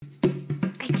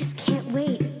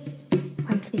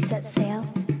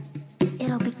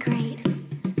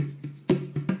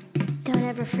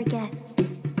never forget.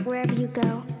 Wherever you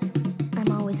go,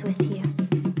 I'm always with you.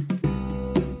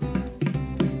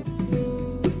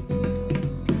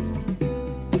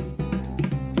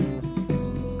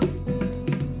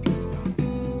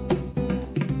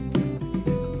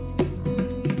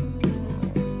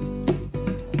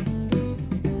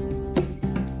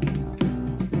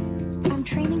 I'm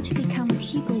training to become a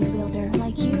Keyblade wielder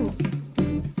like you.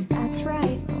 That's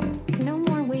right. No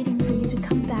more waiting for you to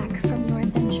come back from your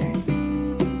adventures.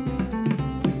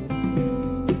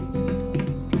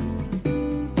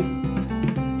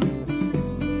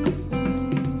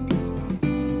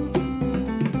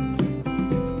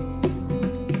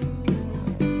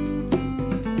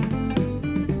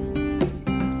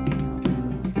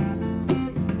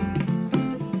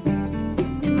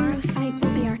 Tomorrow's fight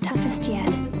will be our toughest yet.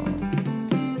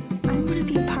 I want to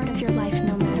be a part of your life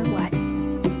no matter what.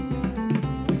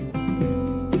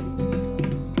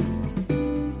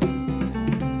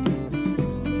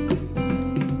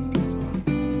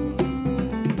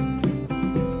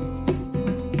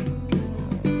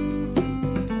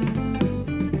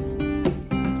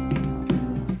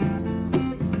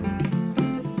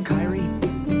 Kyrie,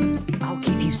 I'll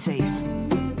keep you safe.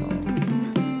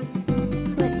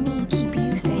 Let me keep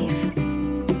you safe.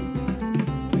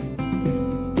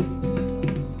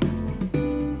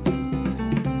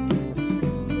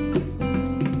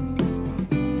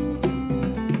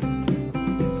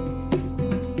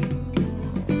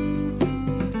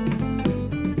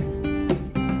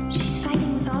 She's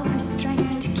fighting with all her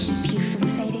strength to keep you from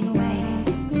fading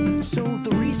away. So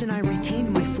the reason I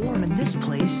retained my form in this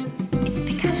place, It's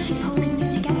because she's holding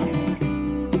me together.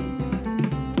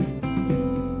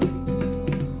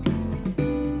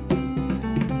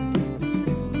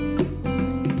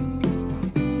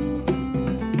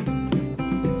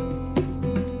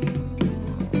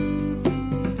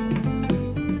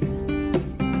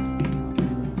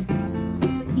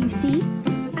 You see,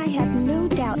 I had no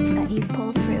doubts that you'd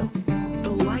pull through. the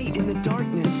light in the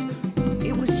darkness,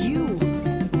 it was you.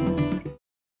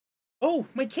 Oh,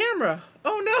 my camera.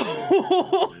 Oh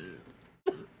no.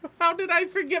 How did I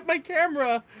forget my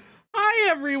camera? Hi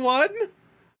everyone.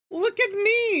 Look at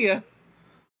me.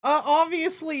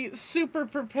 Obviously super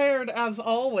prepared as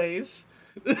always.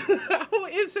 How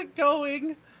is it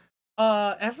going?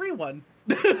 Everyone.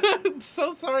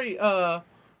 So sorry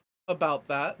about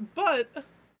that, but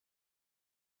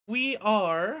we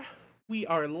are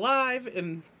live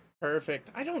and perfect.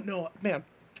 I don't know, man.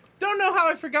 Don't know how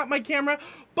I forgot my camera,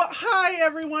 but hi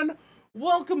everyone.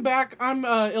 Welcome back. I'm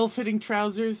Ill-Fitting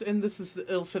Trousers, and this is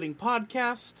the Ill-Fitting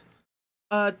Podcast.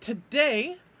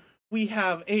 Today we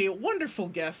have a wonderful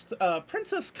guest,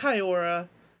 Princess Kaiora.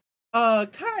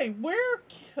 Kai,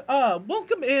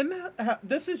 welcome in.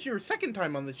 This is your second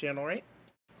time on the channel, right?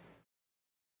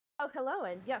 Oh, hello,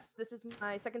 and yes, this is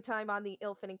my second time on the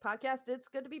Ill-Fitting Podcast. It's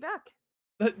good to be back.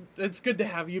 It's good to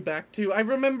have you back too.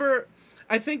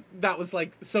 I think that was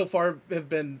like so far have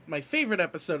been my favorite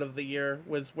episode of the year,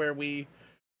 was where we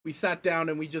sat down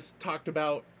and we just talked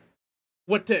about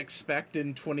what to expect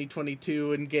in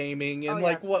 2022 in gaming and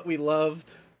like what we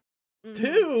loved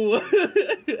too.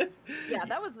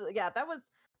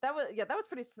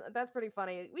 That's pretty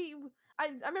funny. I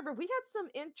remember we had some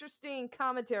interesting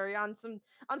commentary on some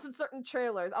certain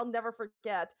trailers. I'll never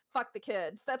forget. Fuck the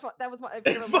kids. That was my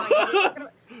favorite line.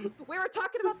 We were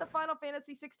talking about the Final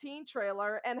Fantasy 16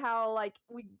 trailer and how like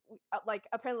we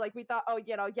apparently like we thought, oh,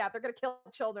 they're gonna kill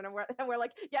children, and we're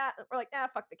like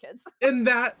fuck the kids. And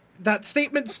that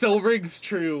statement still rings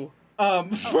true. For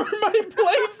my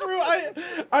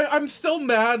playthrough, I'm still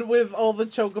mad with all the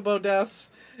chocobo deaths.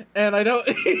 And I don't,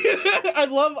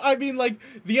 I mean, like,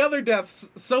 the other deaths,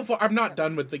 so far, I'm not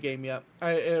done with the game yet.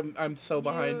 I'm so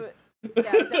behind.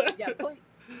 Please,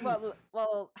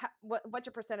 what's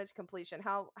your percentage completion?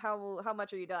 How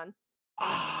much are you done?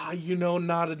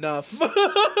 Not enough.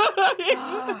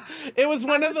 It was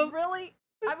one of those.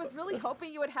 I was really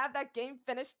hoping you would have that game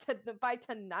finished by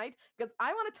tonight, because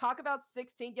I want to talk about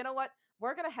 16. You know what?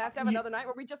 We're going to have another night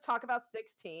where we just talk about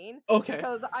 16. Okay.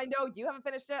 Because I know you haven't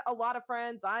finished it. A lot of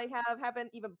friends I haven't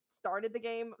even started the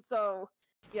game. So,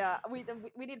 yeah, we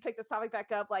need to pick this topic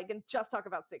back up, like, and just talk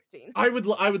about 16. I would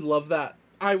love that.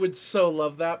 I would so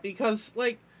love that, because,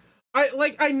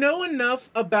 I know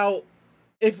enough about,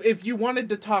 if you wanted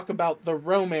to talk about the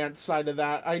romance side of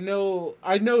that, I know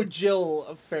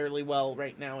Jill fairly well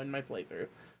right now in my playthrough,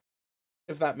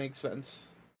 if that makes sense.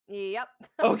 Yep.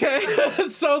 Okay.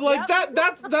 So like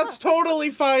that's totally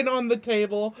fine on the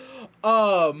table.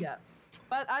 Yeah.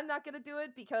 But I'm not gonna do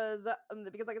it because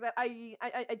like I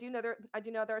said, I do know there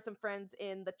are some friends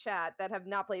in the chat that have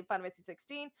not played Final Fantasy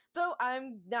 16, so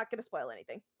I'm not gonna spoil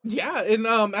anything. Yeah, and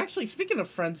actually, speaking of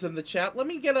friends in the chat,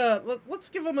 let's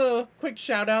give them a quick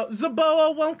shout out.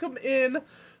 Zaboa, welcome in.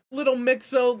 Little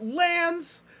Mixo,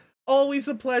 Lance, always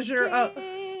a pleasure.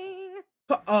 Ding!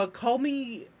 Call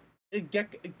me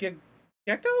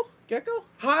Gecko.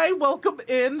 Hi, welcome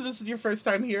in. This is your first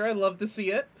time here. I love to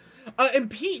see it. And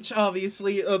Peach,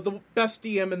 obviously, the best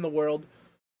DM in the world.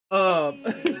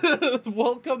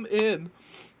 Welcome in.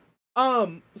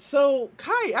 So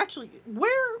Kai, actually,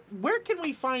 where can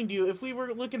we find you if we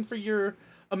were looking for your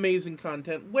amazing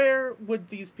content? Where would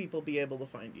these people be able to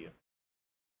find you?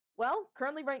 Well,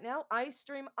 currently right now, I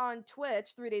stream on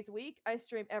Twitch 3 days a week. I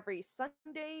stream every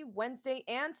Sunday, Wednesday,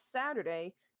 and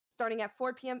Saturday, starting at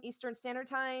 4 p.m. Eastern Standard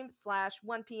Time /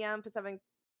 1 p.m. Pacific.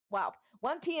 Wow,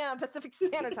 1 p.m. Pacific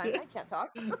Standard Time. I can't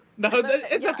talk. No,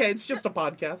 it's yeah. okay. It's just a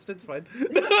podcast. It's fine.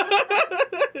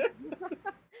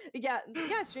 yeah,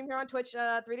 I stream here on Twitch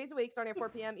 3 days a week, starting at 4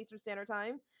 p.m. Eastern Standard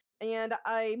Time, and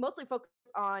I mostly focus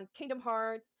on Kingdom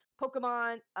Hearts,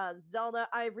 Pokemon, Zelda.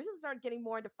 I recently started getting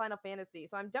more into Final Fantasy,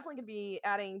 so I'm definitely going to be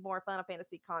adding more Final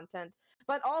Fantasy content.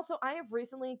 But also, I have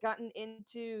recently gotten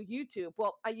into YouTube.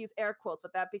 Well, I use air quotes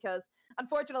with that because,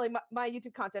 unfortunately, my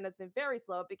YouTube content has been very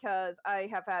slow because I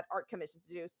have had art commissions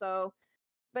to do. So,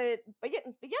 but yeah.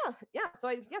 So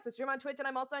I stream on Twitch and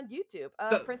I'm also on YouTube.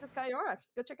 Princess Kaiora,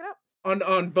 go check it out.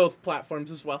 On both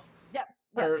platforms as well. Yeah,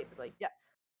 basically, yeah.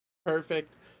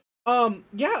 Perfect.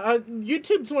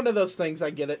 YouTube's one of those things,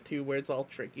 I get it too, where it's all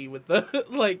tricky with the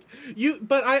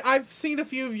but I've seen a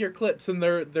few of your clips and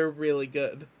they're really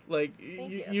good. Like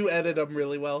you edit them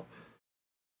really well.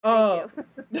 Thank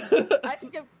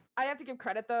you. I have to give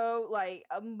credit though. Like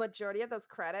a majority of those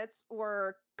credits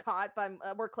were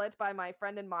clipped by my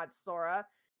friend and mod Sora.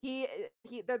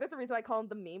 There's a reason I call him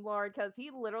the meme lord, because he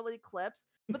literally clips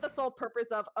with the sole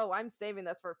purpose of, oh, I'm saving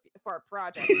this for a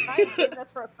project. I'm saving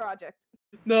this for a project.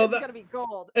 No, that's gonna be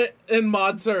gold. And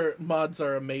mods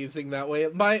are amazing that way.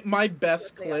 My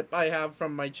best clip I have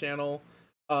from my channel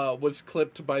was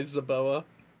clipped by Zaboa.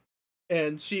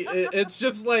 And it's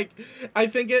just like, I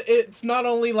think it's not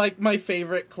only like my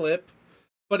favorite clip,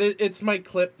 but it's my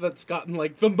clip that's gotten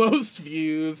like the most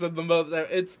views and the most.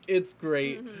 It's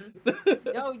great. Mm-hmm.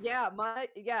 Oh yeah, my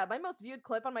most viewed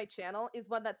clip on my channel is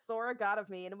one that Sora got of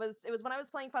me, and it was when I was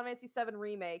playing Final Fantasy VII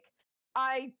Remake.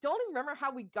 I don't even remember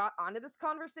how we got onto this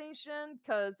conversation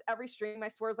because every stream I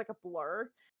swear is like a blur.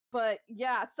 But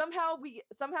yeah, somehow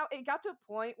it got to a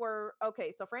point where,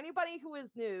 okay, so for anybody who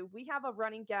is new, we have a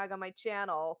running gag on my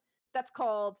channel that's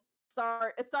called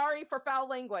sorry for foul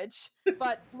language,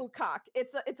 but Blue Cock.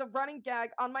 It's a running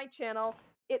gag on my channel.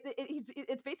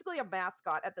 It's basically a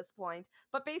mascot at this point.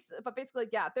 But basically,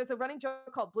 yeah, there's a running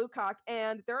joke called Blue Cock,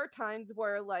 and there are times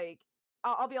where like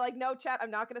I'll be like, no, chat,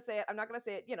 I'm not gonna say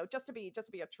it, you know, just to be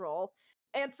a troll.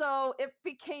 And so it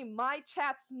became my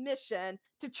chat's mission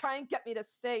to try and get me to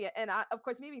say it. And of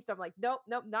course, me being stuff like, nope,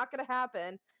 not gonna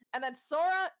happen. And then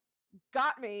Sora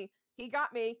got me. He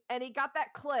got me, and he got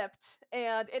that clipped,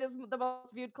 and it is the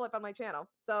most viewed clip on my channel.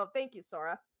 So thank you,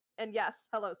 Sora. And yes,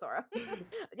 hello, Sora.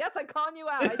 Yes, I'm calling you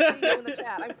out. I see you in the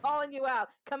chat. I'm calling you out.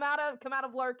 Come out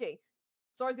of lurking.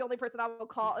 Sora's the only person I will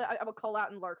call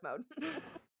out in lurk mode.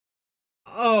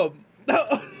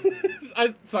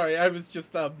 Sorry, I was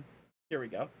just here we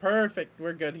go. Perfect.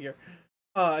 We're good here.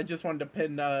 I just wanted to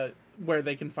pin where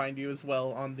they can find you as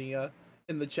well on the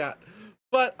in the chat.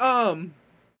 But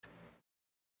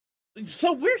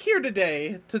so we're here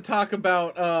today to talk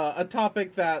about a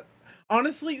topic that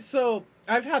honestly, so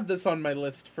I've had this on my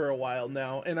list for a while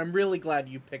now, and I'm really glad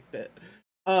you picked it.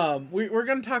 We're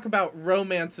going to talk about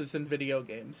romances in video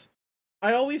games.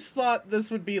 I always thought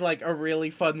this would be like a really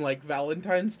fun like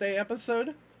Valentine's Day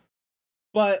episode.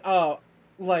 But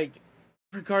like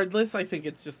regardless, I think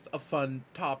it's just a fun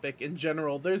topic in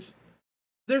general. There's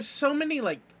so many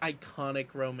like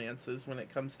iconic romances when it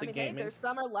comes to gaming. Hey, there's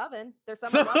summer lovin'. There's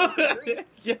summer lovin'.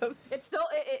 Yes. It's still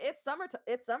it's summer.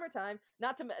 It's summertime.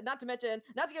 Not to mention,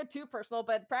 not to get too personal,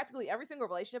 but practically every single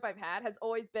relationship I've had has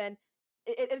always been.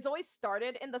 It's always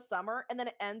started in the summer and then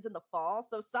it ends in the fall.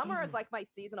 So summer is like my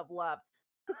season of love.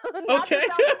 Okay.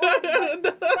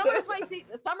 Summer is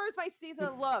my season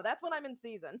of love. That's when I'm in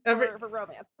season for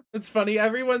romance. It's funny.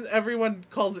 Everyone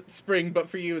calls it spring, but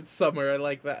for you it's summer. I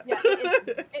like that.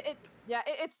 Yeah,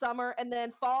 it's summer, and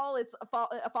then fall. It's fall.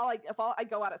 I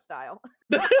go out of style.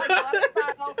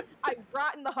 I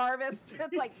rot in the harvest.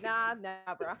 It's like nah,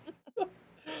 bro.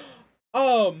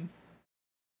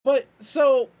 But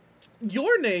so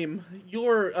your name,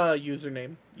 your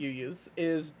username you use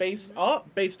is based Hmm.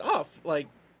 off like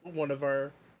one of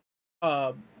our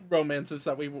uh romances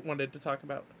that we wanted to talk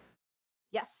about.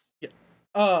 Yes.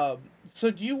 Yeah.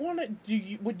 So do you want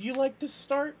to would you like to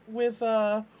start with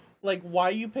like why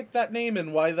you picked that name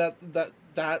and why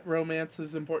that romance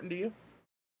is important to you?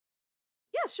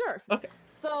 Yeah, sure. Okay.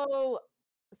 So,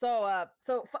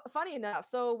 funny enough,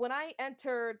 so when I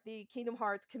entered the Kingdom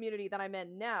Hearts community that I'm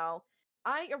in now,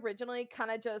 I originally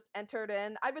kind of just entered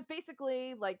in. I was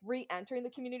basically like re-entering the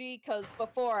community because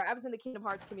before I was in the Kingdom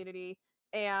Hearts community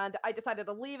and I decided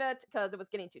to leave it because it was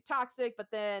getting too toxic. But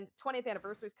then 20th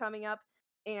anniversary is coming up,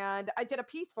 and I did a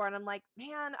piece for it. And I'm like,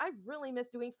 man, I really miss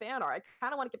doing fan art. I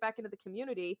kind of want to get back into the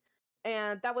community.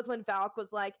 And that was when Valk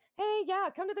was like, hey, yeah,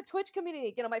 come to the Twitch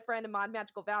community. My friend and mod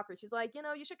Magical Valkyrie, she's like,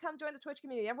 you should come join the Twitch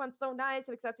community. Everyone's so nice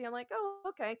and accepting. I'm like, oh,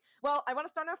 okay. Well, I want to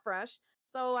start out fresh.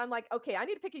 So I'm like, okay, I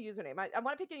need to pick a username. I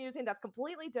want to pick a username that's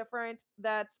completely different,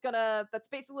 that's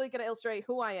basically gonna illustrate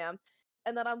who I am.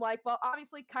 And then I'm like, well,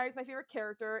 obviously Kyrie's my favorite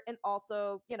character, and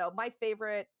also, my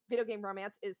favorite video game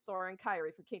romance is Sora and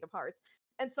Kyrie from Kingdom Hearts.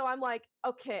 And so I'm like,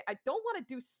 okay, I don't want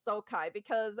to do Sokai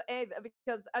because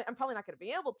I'm probably not going to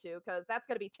be able to because that's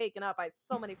going to be taken up by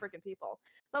so many freaking people.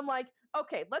 So I'm like,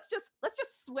 okay, let's just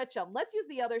switch them. Let's use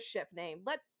the other ship name.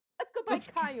 Let's go by Let's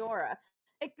Kaiora.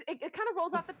 It kind of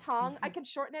rolls off the tongue. I can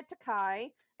shorten it to Kai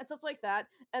and such like that.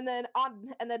 And then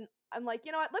I'm like,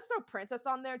 you know what? Let's throw princess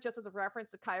on there just as a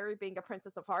reference to Kyrie being a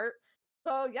princess of heart.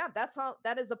 So yeah,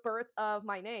 that is the birth of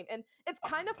my name, and it's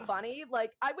kind of funny.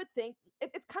 Like I would think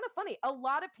it's kind of funny. A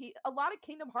lot of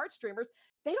Kingdom Hearts streamers,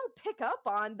 they don't pick up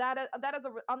on that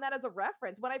as a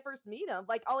reference when I first meet them.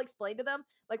 Like I'll explain to them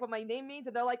like what my name means,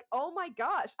 and they're like, "Oh my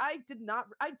gosh, I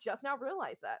just now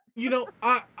realized that."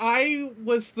 I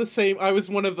was the same. I was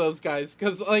one of those guys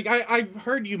because like I've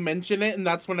heard you mention it, and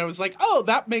that's when I was like, oh,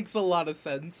 that makes a lot of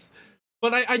sense.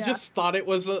 But I Yeah. just thought it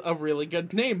was a really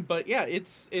good name. But yeah,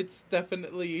 it's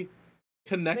definitely Thank you.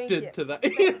 connected to that.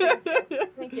 Thank you.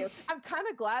 Thank you. I'm kind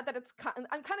of glad that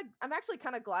I'm actually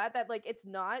kind of glad that like it's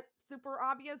not super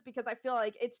obvious because I feel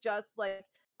like it's just like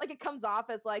it comes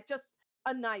off as like just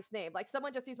a nice name. Like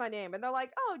someone just sees my name and they're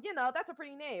like, "Oh, that's a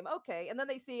pretty name." Okay. And then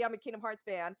they see I'm a Kingdom Hearts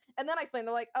fan, and then I explain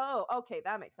they're like, "Oh, okay,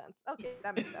 that makes sense. Okay,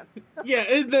 that makes sense." Yeah,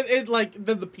 and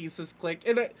then the pieces click,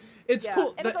 and it's Yeah,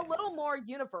 cool and it's that a little more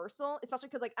universal, especially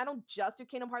because like I don't just do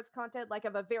Kingdom Hearts content. Like I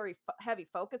have a very heavy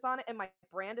focus on it, and my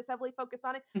brand is heavily focused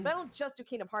on it. But I don't just do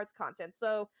Kingdom Hearts content.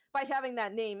 So by having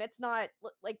that name, it's not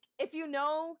like if you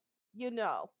know, you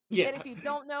know, yeah. and if you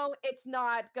don't know, it's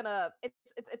not gonna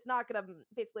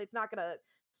basically it's not gonna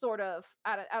sort of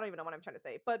I don't even know what I'm trying to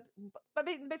say, but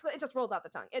basically it just rolls out the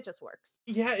tongue. It just works.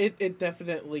 Yeah, it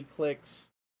definitely clicks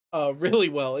really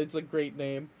well. It's a great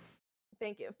name.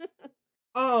 Thank you.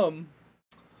 Um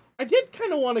I did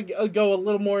kind of want to go a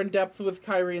little more in depth with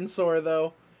Kyrie and Sora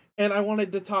though, and I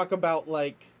wanted to talk about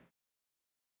like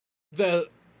the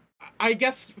I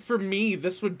guess for me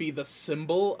this would be the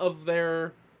symbol of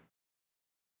their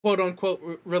quote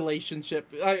unquote relationship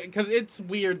because it's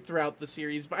weird throughout the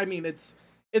series, but I mean it's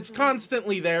Mhm.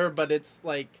 constantly there, but it's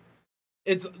like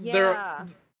it's there,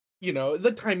 Yeah,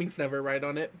 the timing's never right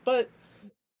on it, but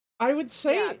I would yeah,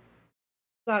 say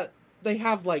that they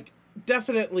have like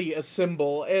definitely a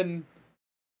symbol, and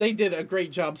they did a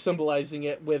great job symbolizing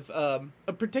it with a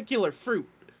particular fruit,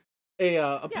 a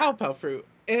yeah. pow pow fruit,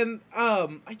 and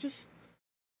I just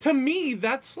to me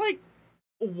that's like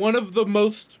one of the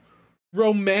most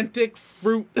romantic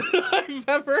fruit I've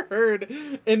ever heard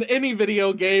in any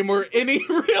video game or any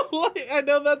real life. I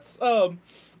know It's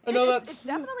that's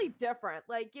definitely different.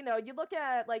 Like, you look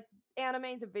at like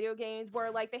animes and video games where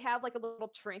like they have like a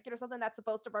little trinket or something that's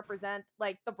supposed to represent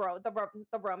like the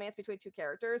romance between two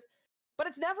characters, but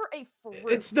it's never a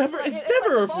fruit. it's It's like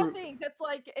never a of all fruit. things, it's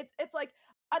like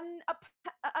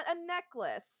a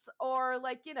necklace or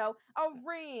like a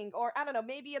ring, or I don't know,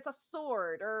 maybe it's a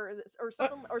sword Uh, or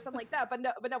something like that. But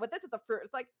no, with this it's a fruit.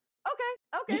 It's like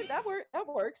okay, that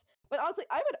works. But honestly,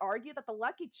 I would argue that the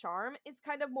Lucky Charm is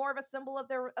kind of more of a symbol of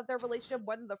their relationship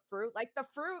more than the fruit. Like the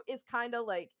fruit is kind of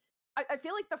like I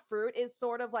feel like the fruit is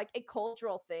sort of like a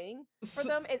cultural thing for so,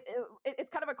 them. It's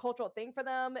kind of a cultural thing for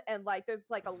them, and like there's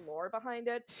like a lore behind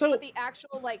it. But so the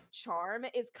actual like charm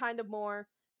is kind of more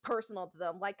personal to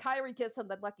them. Like Kyrie gives him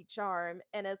the Lucky Charm,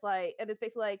 and it's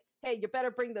basically like, hey, you better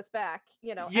bring this back,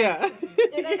 and yeah.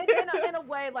 in a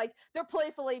way like they're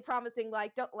playfully promising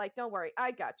don't worry,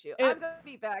 I got you. and, I'm gonna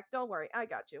be back. Don't worry, I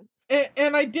got you.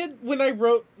 and I did when I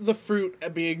wrote the fruit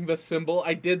being the symbol,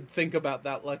 I did think about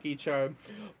that Lucky Charm,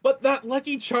 but that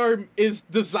Lucky Charm is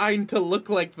designed to look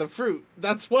like the fruit.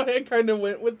 That's why I kind of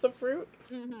went with the fruit.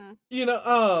 Mm-hmm. You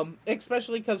know,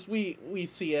 especially because we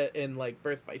see it in like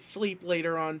Birth by Sleep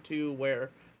later on too, where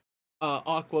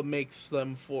Aqua makes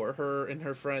them for her and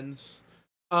her friends.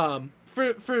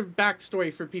 For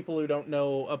backstory for people who don't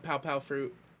know a Pow Pow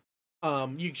fruit,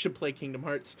 you should play Kingdom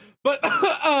Hearts. But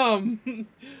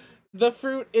the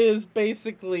fruit is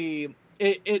basically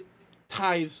it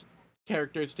ties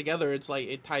characters together. It's like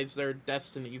it ties their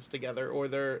destinies together or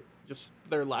their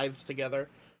lives together.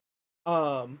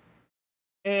 Um,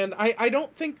 and I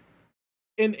don't think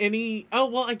in any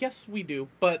I guess we do,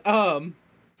 but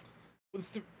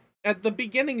th- at the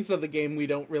beginnings of the game we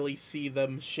don't really see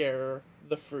them share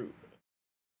the fruit.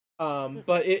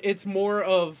 But it's more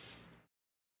of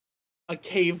a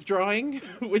cave drawing,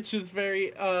 which is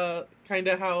very kind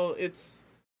of how it's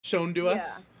shown to Yeah.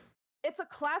 us. It's a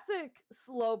classic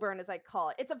slow burn, as I call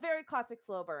it. It's a very classic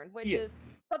slow burn, which Yeah. is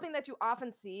something that you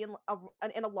often see in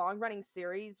a long running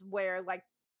series where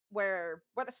where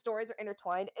the stories are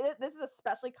intertwined. This is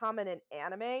especially common in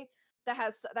anime that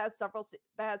has several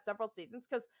seasons,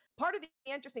 because part of the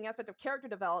interesting aspect of character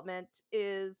development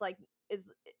is like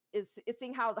is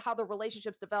seeing how the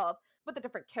relationships develop with the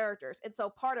different characters. And so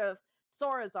part of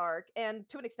Sora's arc, and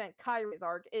to an extent Kairi's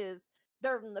arc, is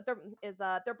their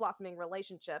blossoming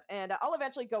relationship. And I'll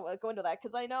eventually go into that,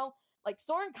 because I know like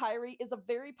Sora and Kairi is a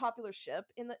very popular ship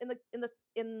in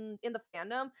the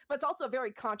fandom, but it's also a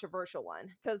very controversial one,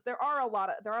 because there are a lot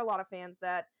of fans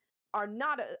that are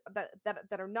not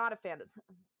that are not a fan of.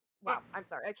 Wow, I'm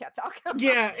sorry, I can't talk.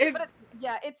 Yeah, But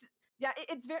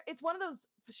it's one of those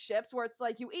ships where it's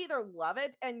like you either love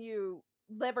it and you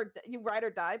you ride or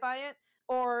die by it,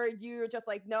 or you're just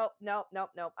like nope, nope, nope,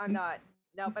 nope, I'm not.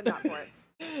 Nope, I'm not for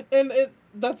it. and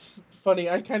that's funny.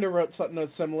 I kind of wrote something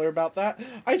similar about that.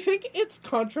 I think it's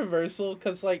controversial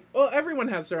because, like, well, everyone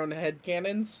has their own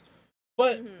headcanons,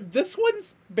 but this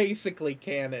one's basically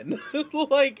canon.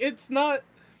 Like, it's not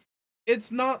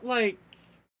like,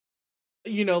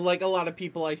 you know, like a lot of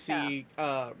people I see,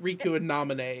 Riku and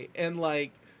Namine, and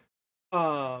like,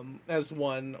 as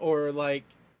one, or like,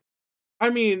 I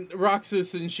mean,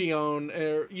 Roxas and Shion,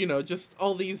 or, you know, just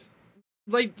all these,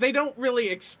 like, they don't really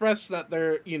express that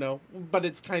they're, you know, but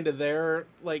it's kind of there,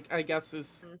 like, I guess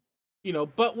is, you know,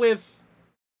 but with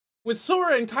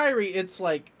Sora and Kairi, it's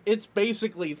like, it's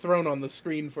basically thrown on the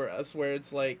screen for us, where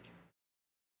it's like,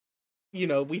 you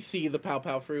know, we see the Pow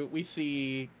Pow fruit, we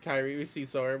see Kairi, we see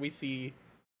Sora, we see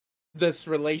this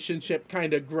relationship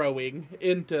kind of growing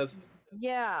into,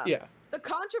 Yeah. yeah. The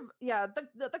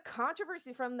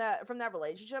controversy from that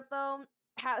relationship though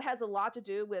has a lot to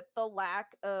do with the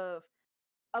lack of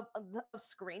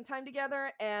screen time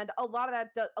together, and a lot of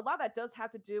that does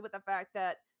have to do with the fact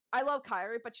that I love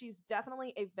Kairi, but she's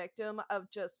definitely a victim of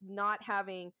just not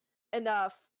having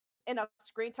enough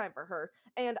screen time for her.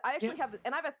 And Yeah. I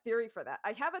have a theory for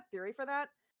that.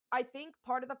 I think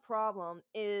part of the problem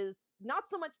is not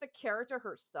so much the character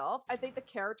herself. I think the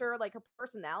character, like her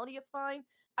personality, is fine.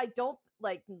 I don't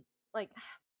like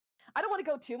I don't want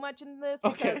to go too much into this,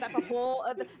 because Okay. that's a It's whole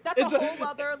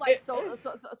other like it-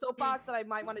 soapbox that I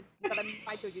might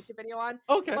do a YouTube video on.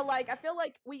 okay. But like I feel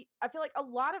like a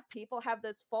lot of people have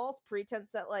this false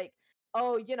pretense that like,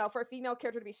 oh, you know, for a female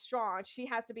character to be strong, she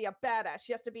has to be a badass,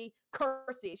 she has to be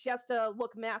cursy, she has to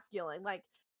look masculine, like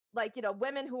you know,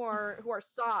 women who are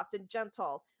soft and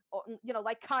gentle, or you know,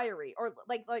 like Kyrie, or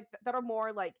like that are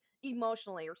more like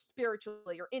emotionally or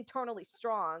spiritually or internally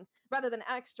strong rather than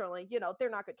externally, you know, they're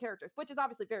not good characters, which is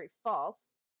obviously very false.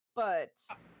 But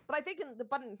I think in the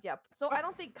button, yeah. So I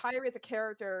don't think Kyrie as a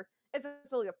character is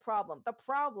necessarily a problem. The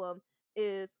problem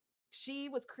is she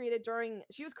was created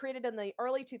in the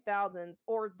early 2000s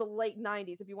or the late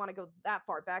 90s, if you want to go that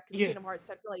far back, because Yeah. Kingdom Hearts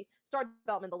technically started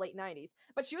development in the late 90s.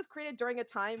 But she was created during a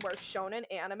time where shonen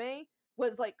anime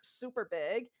was like super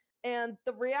big. And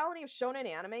the reality of shonen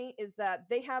anime is that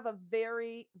they have a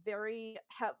very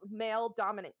male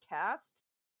dominant cast,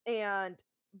 and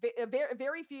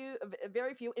very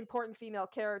few important female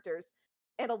characters.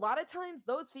 And a lot of times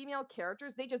those female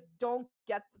characters, they just don't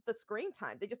get the screen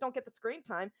time. They just don't get the screen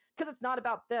time because it's not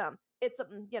about them. It's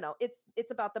you know,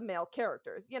 it's about the male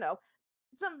characters, you know.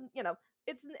 You know,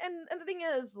 it's and the thing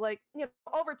is, like, you know,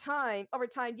 over time,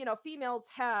 you know, females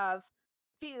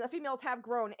have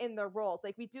grown in their roles.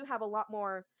 Like, we do have a lot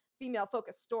more female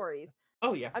focused stories.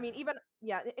 Oh yeah. I mean,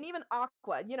 and even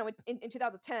Aqua, you know, in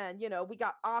 2010, you know, we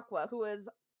got Aqua, who is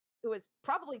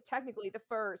probably technically the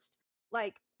first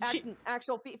like She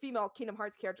actual female Kingdom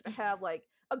Hearts character to have like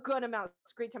a good amount of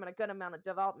screen time and a good amount of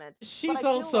development. But she's I feel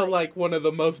also like one of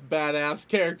the most badass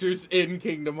characters in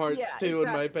Kingdom Hearts yeah, too,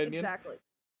 in my opinion. exactly.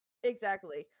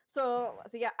 Exactly. So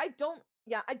yeah, I don't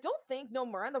think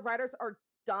Nomura and the writers are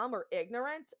dumb or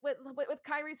ignorant with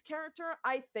Kyrie's character.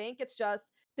 I think it's just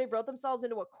they wrote themselves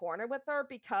into a corner with her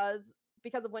because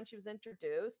of when she was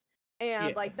introduced. And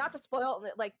Yeah. like not to spoil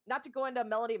like not to go into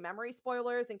Melody Memory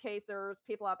spoilers in case there's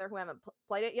people out there who haven't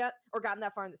played it yet or gotten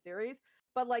that far in the series,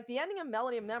 but like the ending of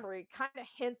Melody Memory kind of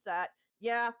hints at,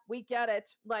 yeah, we get it.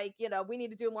 Like, we need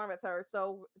to do more with her.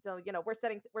 So we're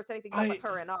setting things up with I,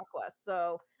 her and Aqua.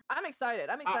 So I'm excited.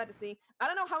 I'm I excited to see. I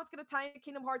don't know how it's going to tie into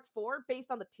Kingdom Hearts 4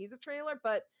 based on the teaser trailer,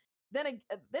 but then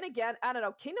again, I don't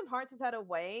know. Kingdom Hearts has had a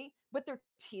way with their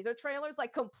teaser trailers,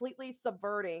 like completely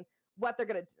subverting what they're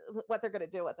gonna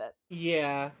do with it.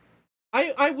 yeah.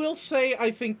 I will say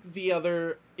I think the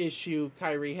other issue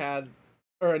Kyrie had,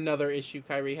 or another issue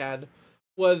Kyrie had,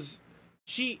 was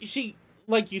she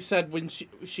like you said when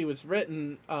she was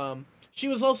written, she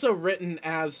was also written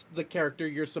as the character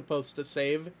you're supposed to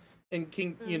save in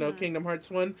Mm-hmm. Kingdom Hearts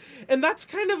 1, and that's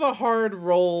kind of a hard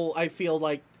role I feel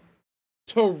like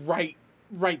to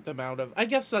write them out of. I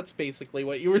guess that's basically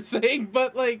what you were saying,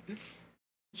 but like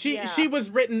she Yeah. was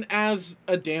written as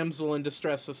a damsel in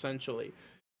distress essentially.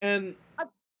 And I,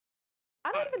 I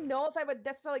uh, don't even know if I would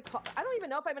necessarily call. I don't even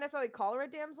know if I would necessarily call her a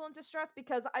damsel in distress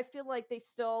because I feel like they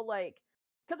still like.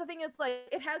 Because the thing is, like,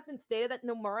 it has been stated that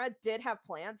Nomura did have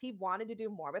plans. He wanted to do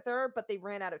more with her, but they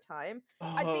ran out of time.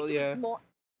 I oh think it was yeah. more.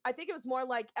 I think it was more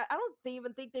like I don't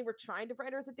even think they were trying to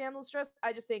write her as a damsel in distress.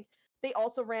 I just think they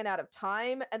also ran out of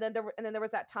time, and then there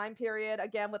was that time period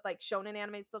again with like shonen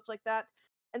anime such like that.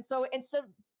 And so instead,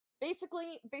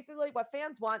 basically, what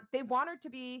fans want, they want her to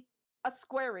be a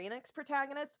Square Enix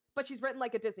protagonist, but she's written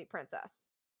like a Disney princess.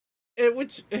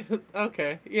 Which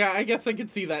okay, yeah, I guess I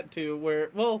could see that too. Where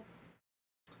well,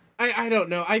 I don't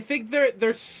know. I think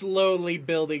they're slowly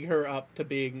building her up to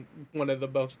being one of the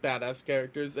most badass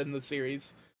characters in the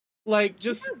series. Like She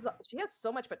just has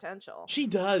so much potential. she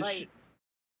does. Like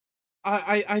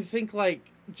I think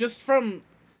like just from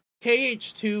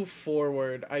KH2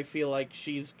 forward, I feel like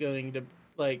she's going to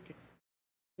like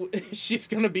she's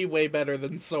going to be way better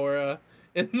than Sora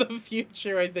in the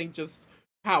future. I think just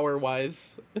power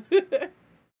wise.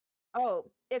 oh,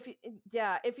 if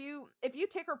you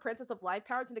take her Princess of Light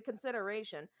powers into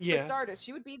consideration, for Yeah. starters,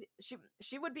 she would be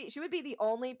the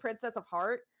only Princess of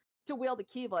Heart to wield the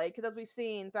Keyblade because as we've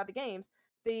seen throughout the games,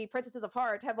 the Princesses of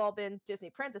Heart have all been Disney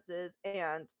princesses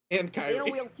and And they don't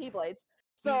Kyrie. wield Keyblades.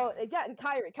 So yeah, and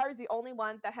Kyrie's the only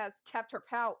one that has kept her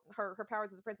powers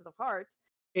as a Princess of Heart,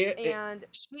 And, and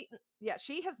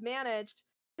she has managed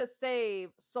to save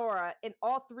Sora in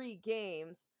all three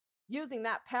games using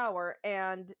that power.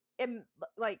 And in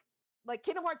like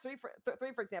Kingdom Hearts 3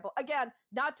 for example, again,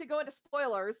 not to go into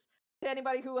spoilers to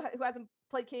anybody who hasn't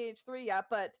played KH3 yet,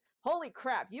 but holy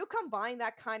crap, you combine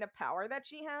that kind of power that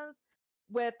she has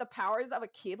with the powers of a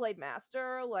Keyblade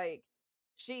master, like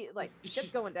shit's she,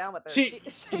 going down with her. she,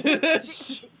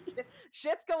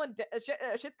 Shit's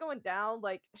going down.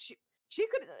 Like she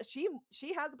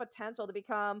has the potential to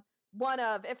become one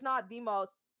of, if not the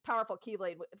most powerful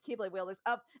Keyblade wielders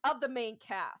of the main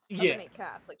cast. Of the yeah, main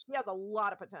cast. Like she has a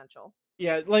lot of potential.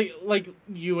 yeah, like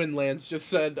you and Lance just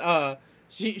said,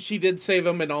 she did save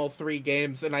him in all three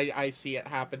games, and I see it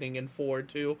happening in 4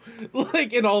 too,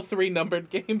 like in all three numbered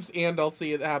games, and I'll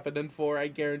see it happen in 4. I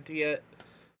guarantee it.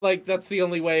 Like that's the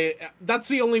only way. That's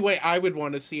the only way I would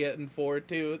want to see it in 4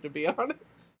 too. To be honest.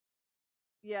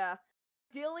 Yeah.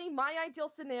 Ideally, my ideal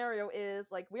scenario is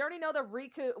like we already know that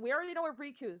Riku. We already know what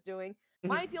Riku is doing.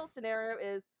 My ideal scenario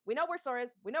is we know where Sora is.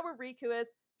 We know where Riku is.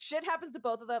 Shit happens to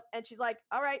both of them, and she's like,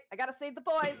 "All right, I gotta save the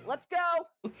boys. Let's go.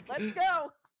 Let's Let's go. I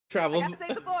travels. gotta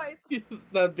save the boys."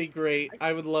 That'd be great.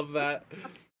 I would love that.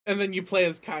 And then you play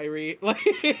as Kyrie, like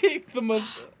the most.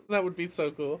 That would be so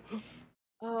cool.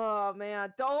 Oh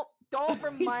man, don't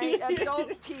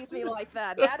tease me like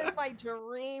that. That is my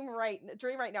dream right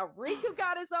now. Riku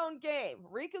got his own game.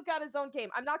 Riku got his own game.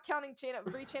 I'm not counting Chain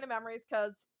of Memories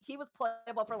because he was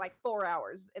playable for like 4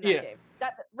 hours in that Yeah, game.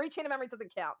 That Chain of Memories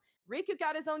doesn't count. Riku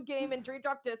got his own game in Dream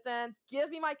Drop Distance. Give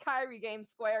me my Kyrie game,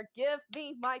 Square. Give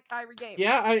me my Kyrie game.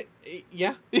 yeah,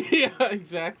 yeah, yeah,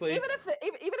 exactly. Even if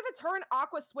it's her and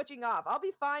Aqua switching off, I'll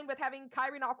be fine with having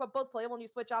Kyrie and Aqua both playable and you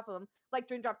switch off of them like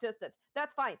Dream Drop Distance.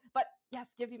 That's fine. But yes,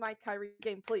 give me my Kyrie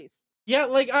game, please. Yeah,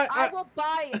 like I'll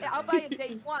buy it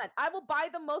day one. I will buy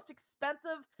the most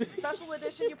expensive special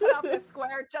edition you put out there,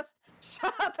 Square. Just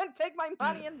shut up and take my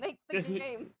money and make the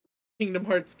game. Kingdom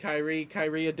Hearts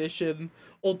Kyrie edition,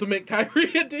 Ultimate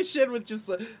Kyrie edition with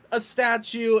just a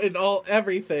statue and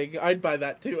everything. I'd buy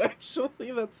that too.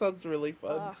 Actually, that sounds really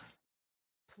fun.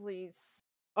 Please.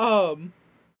 Um,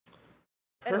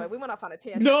 Anyway, we went off on a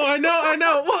tangent. No, I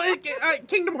know. Well,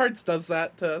 Kingdom Hearts does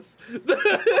that to us.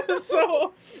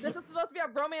 So this is supposed to be our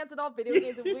romance in all video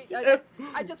games.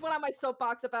 I just went on my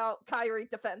soapbox about Kairi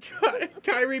defense.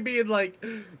 Kairi being like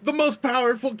the most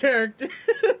powerful character.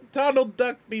 Donald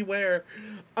Duck, beware.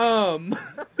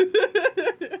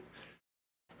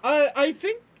 I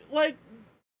think like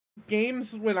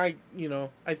games when I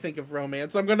think of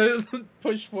romance. I'm gonna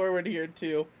push forward here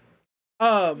too.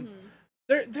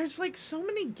 There's like so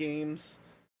many games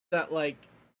that like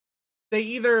they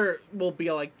either will be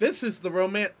like this is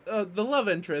the the love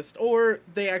interest, or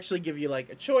they actually give you like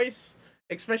a choice.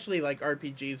 Especially like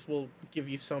RPGs will give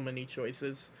you so many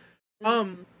choices.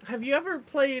 Have you ever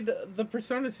played the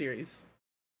Persona series?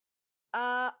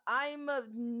 I'm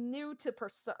new to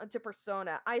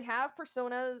Persona. I have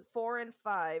Persona 4 and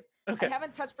 5. Okay. I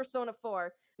haven't touched Persona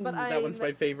 4, but that one's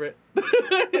my favorite.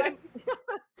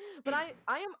 but I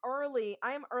am early.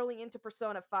 I am early into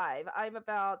Persona 5. I'm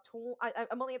about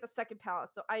I'm only at the second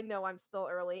palace, so I know I'm still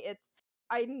early.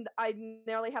 I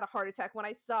nearly had a heart attack when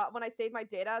I saved my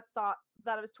data. Saw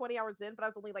that I was 20 hours in, but I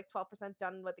was only like 12%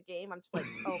 done with the game. I'm just like,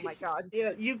 oh my god.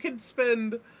 Yeah, you can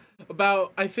spend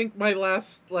about, I think my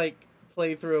last like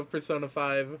playthrough of Persona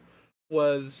 5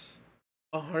 was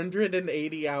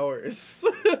 180 hours.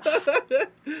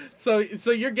 so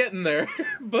you're getting there.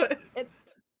 But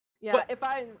if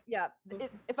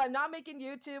I'm not making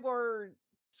YouTube or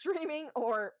streaming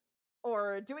or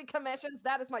doing commissions,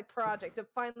 that is my project to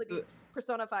finally beat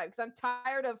Persona 5, because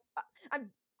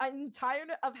I'm tired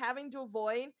of having to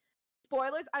avoid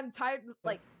spoilers. I'm tired,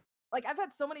 like I've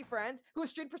had so many friends who have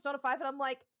streamed Persona 5 and I'm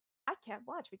like, I can't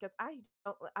watch because I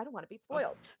don't want to be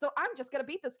spoiled. So I'm just gonna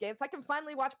beat this game so I can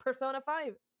finally watch Persona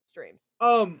 5 streams.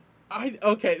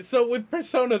 Okay, so with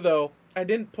Persona though, I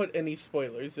didn't put any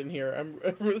spoilers in here.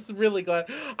 I was really glad.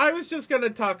 I was just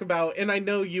gonna talk about, and I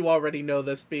know you already know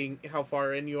this being how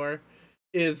far in you are,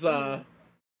 is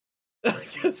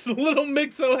just little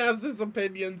Mixo has his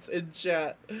opinions in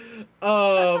chat.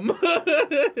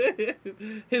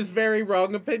 His very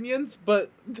wrong opinions,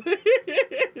 but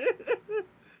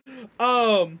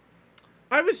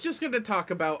I was just going to talk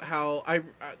about how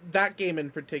that game in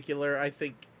particular, I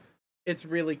think it's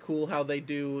really cool how they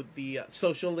do the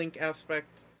social link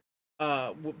aspect,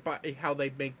 by how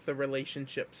they make the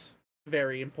relationships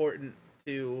very important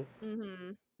to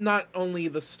not only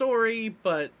the story,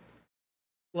 but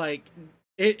like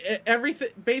everything,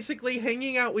 basically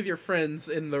hanging out with your friends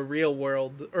in the real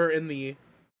world, or in the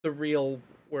real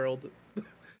world,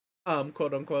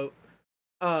 quote unquote.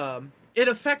 It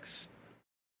affects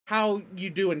how you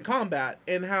do in combat,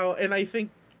 and I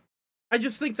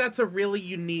just think that's a really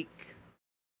unique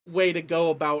way to go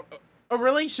about a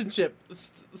relationship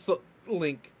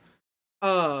link.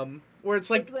 Where it's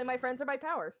like, basically my friends are my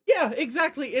power. Yeah,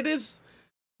 exactly. It is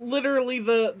literally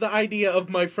the idea of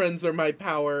my friends are my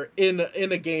power in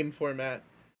a game format.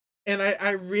 And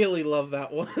I really love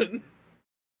that one.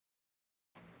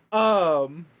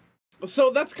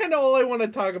 So that's kind of all I want to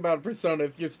talk about Persona,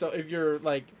 if you're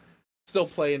like still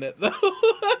playing it though.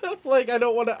 Like I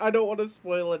don't want to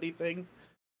spoil anything.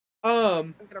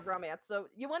 I'm gonna romance, so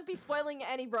you wouldn't be spoiling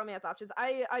any romance options.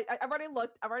 I've already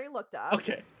looked up.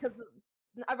 Okay. Because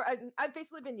I've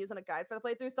basically been using a guide for the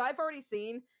playthrough, so I've already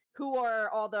seen who are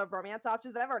all the romance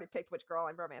options, and I've already picked which girl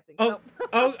I'm romancing.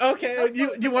 Okay.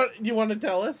 You want to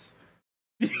tell us?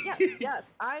 Yes.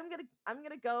 I'm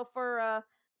gonna go for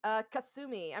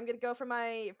Kasumi. I'm gonna go for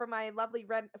the lovely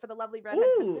redhead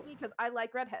Kasumi, because I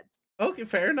like redheads. Okay,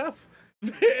 fair enough.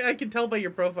 I can tell by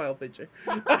your profile picture.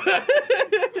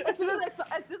 As soon as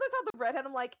I saw the redhead,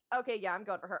 I'm like, okay, yeah, I'm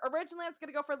going for her. Originally, I was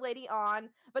gonna go for Lady On,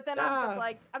 but then I'm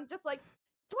just like,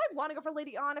 do I want to go for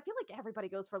Lady On? I feel like everybody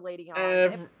goes for Lady On.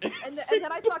 And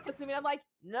then I saw Kasumi, and I'm like,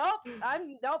 nope,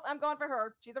 I'm going for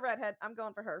her. She's a redhead. I'm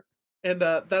going for her. And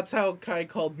that's how Kai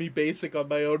called me basic on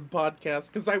my own podcast,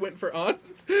 because I went for On.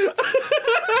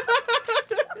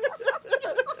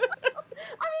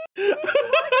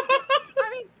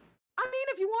 I mean,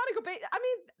 if you want to go,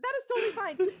 that is totally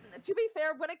fine. To be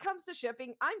fair, when it comes to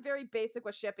shipping, I'm very basic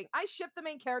with shipping. I ship the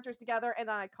main characters together, and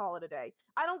then I call it a day.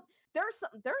 There's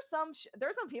some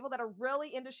people that are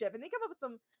really into shipping. They come up with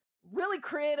some really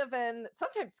creative and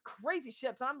sometimes crazy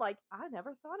ships, and I'm like, I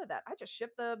never thought of that. I just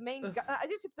ship the main guy. I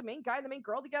just ship the main guy and the main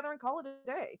girl together and call it a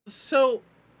day. So,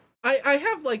 I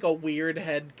have like a weird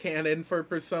headcanon for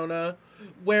Persona,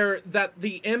 where that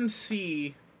the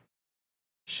MC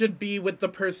should be with the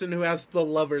person who has the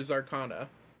Lover's Arcana.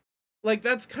 Like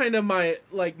that's kind of my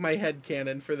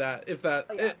headcanon for that. If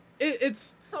that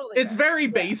it's totally it's fair. Very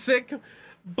basic,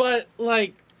 but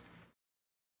like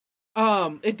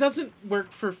it doesn't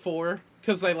work for 4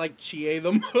 because I like Chie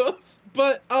the most.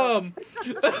 But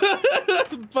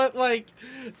but like,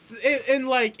 and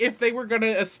like, if they were gonna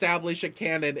establish a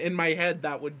canon in my head,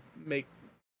 that would make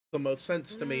the most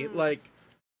sense to me. Like,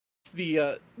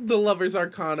 the Lover's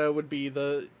Arcana would be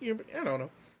I don't know.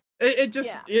 It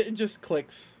just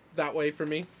clicks that way for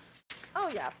me. Oh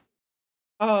yeah.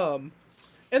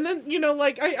 And then,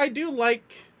 like, I do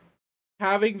like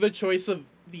having the choice of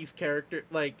these characters,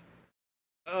 like,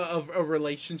 of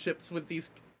relationships with these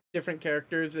different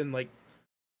characters, and, like,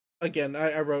 again,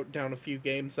 I wrote down a few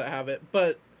games that have it,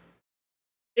 but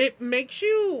it makes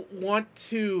you want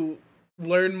to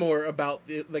learn more about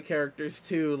the characters,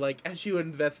 too, like, as you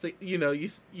investigate,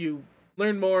 you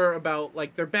learn more about,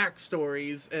 like, their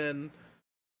backstories, and,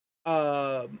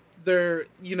 their,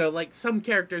 like, some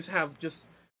characters have just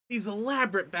these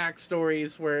elaborate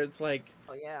backstories where it's like,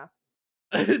 Oh yeah.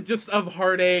 just of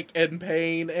heartache and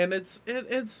pain, and it's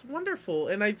wonderful.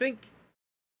 And I think,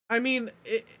 I mean,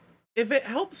 if it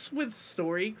helps with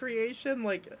story creation,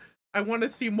 like, I want to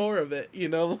see more of it.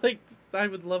 Like, I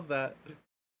would love that.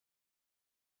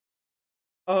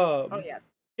 Oh yeah.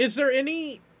 Is there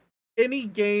any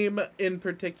game in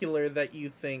particular that you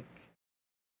think,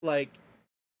 like,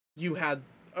 you had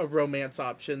a romance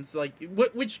options? Like,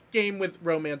 which game with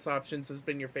romance options has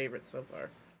been your favorite so far?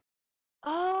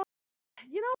 I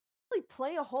don't really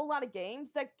play a whole lot of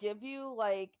games that give you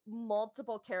like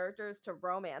multiple characters to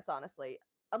romance, honestly.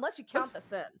 Unless you count The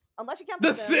Sims. Unless you count The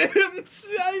The Sims.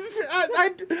 Sims.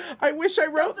 I wish I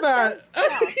wrote that.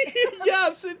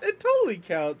 Yes, it totally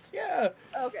counts. Yeah.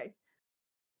 Okay.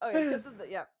 Okay. Because I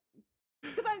guess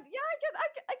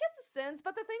The Sims,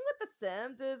 but the thing with The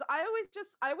Sims is I always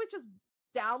just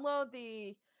download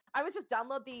the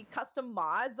custom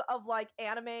mods of like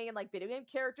anime and like video game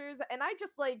characters, and I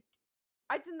just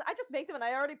make them, and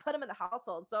I already put them in the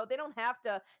household, so they don't have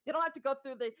to go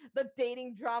through the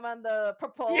dating drama and the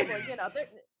proposal.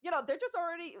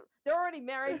 They're already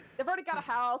married, they've already got a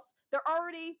house, they're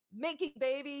already making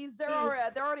babies, they're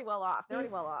already well off.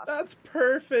 That's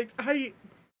perfect. I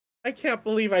can't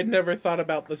believe I never thought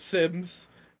about The Sims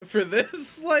for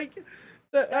this. Like,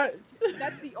 that's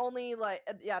the only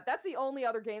that's the only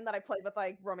other game that I play with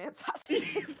like romance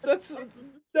options.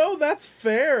 that's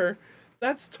fair.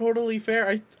 That's totally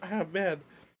fair. Oh man.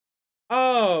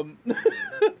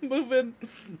 Moving.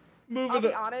 I'll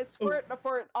be honest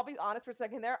I'll be honest for a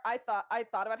second there. I thought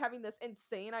about having this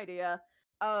insane idea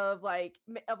of like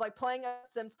playing a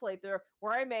Sims playthrough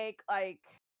where I make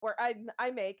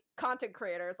content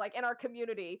creators like in our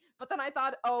community, but then I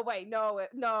thought, oh wait, no,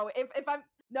 if I'm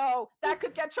no, that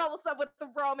could get troublesome with the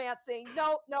romancing.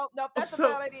 No, that's a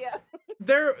bad idea.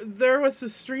 there was a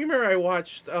streamer I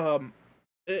watched, and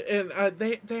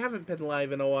they haven't been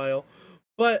live in a while,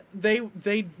 but they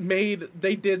did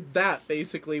that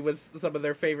basically with some of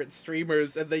their favorite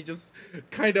streamers, and they just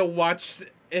kind of watched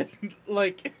it,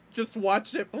 like, just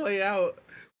watched it play out,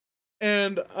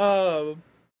 and I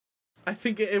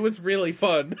think it was really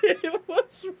fun. It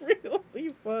was really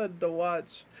fun to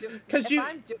watch. Because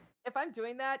if I'm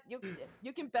doing that, you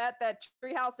can bet that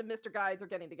Treehouse and Mr. Guides are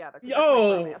getting together.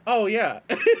 Oh yeah.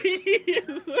 They're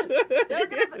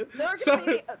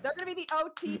gonna be the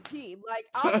OTP. Like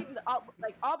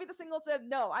I'll be the single Sim.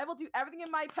 No, I will do everything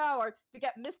in my power to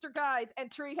get Mr. Guides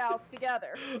and Treehouse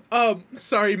together.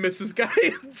 Sorry, Mrs.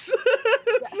 Guides.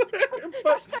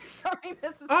 Sorry,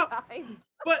 Mrs. Guides.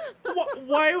 But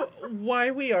why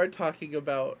we are talking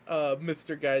about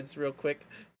Mr. Guides real quick?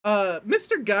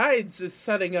 Mr. Guides is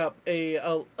setting up a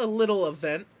little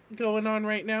event going on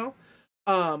right now,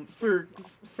 for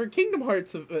Kingdom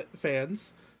Hearts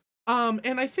fans,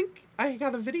 and I think I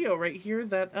got a video right here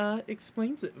that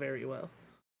explains it very well.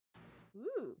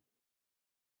 Ooh.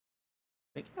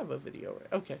 I think I have a video.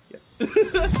 Okay, yeah.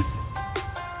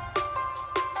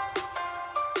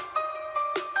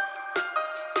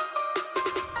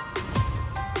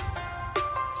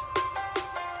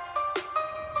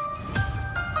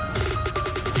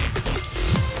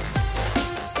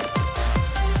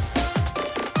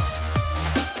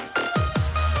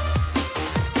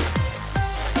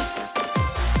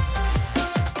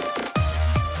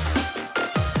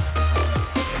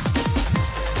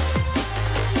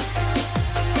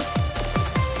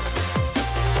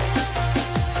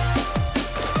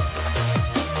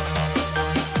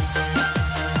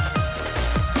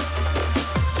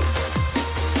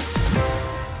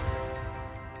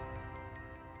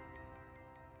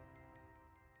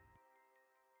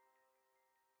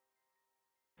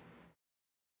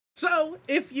 So,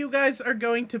 if you guys are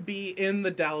going to be in the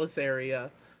Dallas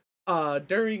area,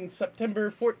 during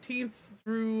September 14th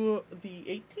through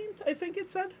the 18th, I think it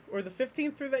said, or the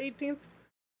 15th through the 18th,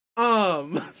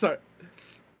 Sorry.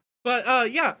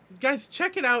 But, yeah, guys,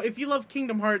 check it out. If you love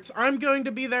Kingdom Hearts, I'm going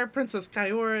to be there. Princess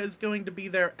Kaiora is going to be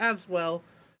there as well.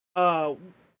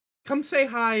 Come say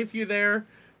hi if you're there.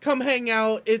 Come hang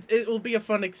out. It will be a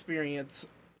fun experience.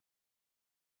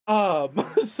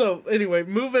 So, anyway,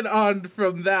 moving on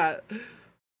from that,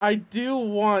 I do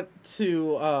want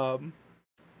to,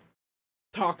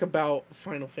 talk about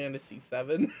Final Fantasy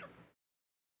VII.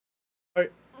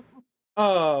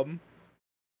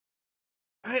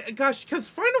 Alright, gosh, because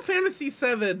Final Fantasy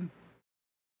VII,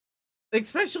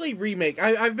 especially Remake,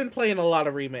 I've been playing a lot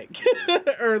of Remake.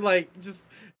 Or, like, just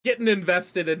getting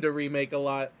invested into Remake a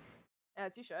lot.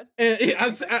 As you should. And,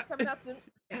 It's coming out soon.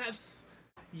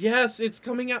 Yes, it's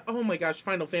coming out. Oh my gosh,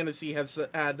 Final Fantasy has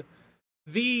had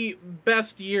the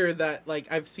best year that, like,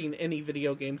 I've seen any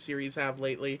video game series have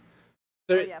lately.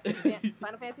 Oh, yeah,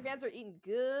 Final Fantasy fans are eating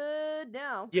good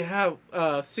now. Yeah,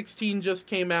 16 just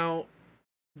came out.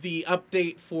 The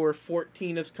update for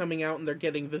 14 is coming out, and they're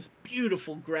getting this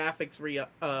beautiful graphics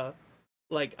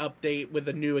update with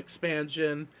a new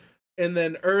expansion. And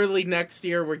then early next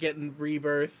year we're getting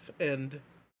Rebirth, and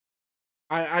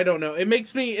I don't know. It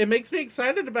makes me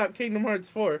excited about Kingdom Hearts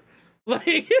 4.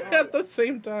 Like at the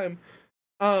same time.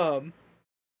 But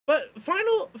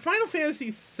Final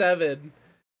Fantasy 7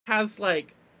 has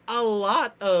like a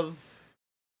lot of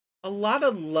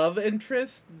love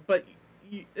interest, but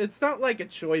it's not like a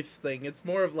choice thing. It's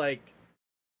more of like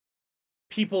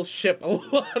people ship a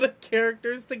lot of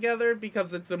characters together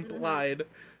because it's implied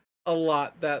a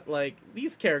lot that like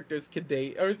these characters can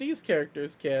date or these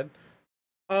characters can.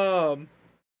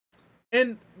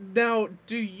 And now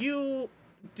do you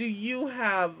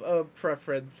have a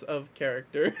preference of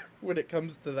character when it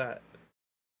comes to that?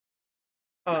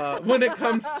 When it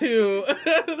comes to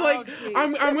like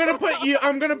I'm gonna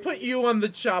put you on the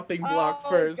chopping block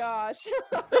first. Oh gosh.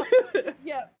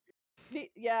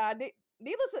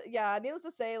 Needless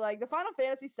to say, like the Final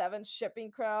Fantasy VII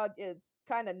shipping crowd is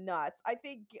kind of nuts. I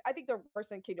think they're worse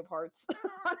than Kingdom Hearts.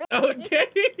 Okay.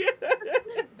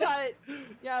 but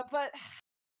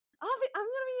I'm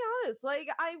gonna be honest. Like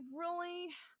I really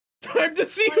time to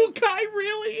see who Kai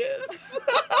really is.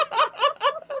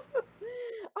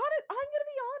 I'm gonna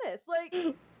be honest. Like,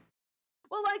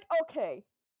 well, like okay.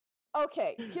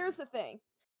 Here's the thing.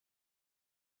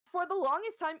 For the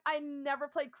longest time, I never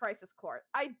played Crisis Core.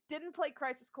 I didn't play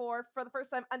Crisis Core for the first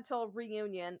time until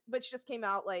Reunion, which just came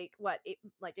out like 8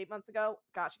 months ago.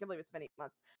 Gosh, I can't believe it's been 8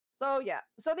 months. So yeah.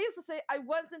 So needless to say, I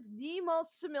wasn't the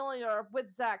most familiar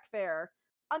with Zack Fair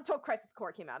until Crisis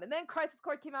Core came out, and then Crisis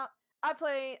Core came out. I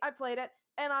played it,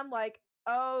 and I'm like,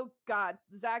 oh god,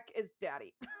 Zack is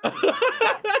daddy.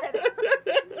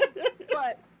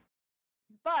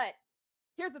 but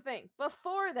here's the thing.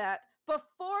 Before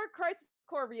Crisis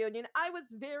Core Reunion, I was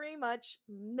very much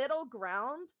middle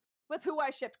ground with who I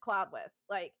shipped Cloud with.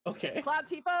 Like, okay, Cloud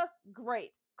Tifa,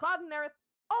 great. Cloud and Aerith,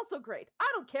 also great. I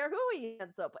don't care who he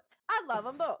ends up with. I love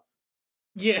them both.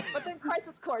 Yeah. But then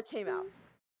Crisis Core came out,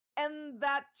 and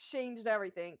that changed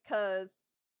everything because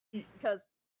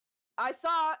I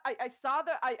saw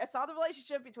the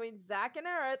relationship between Zack and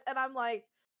Aerith, and I'm like,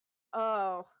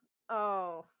 oh,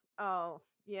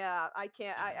 yeah, I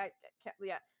can't,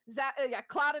 yeah. Zack, yeah,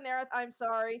 Cloud and Aerith, I'm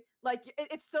sorry. Like,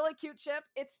 it's still a cute ship.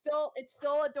 It's still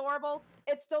adorable.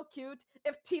 It's still cute.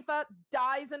 If Tifa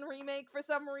dies in Remake for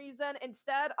some reason,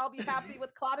 instead, I'll be happy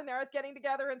with Cloud and Aerith getting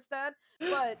together instead.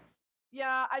 But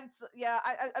yeah, I'm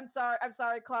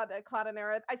sorry, Cloud and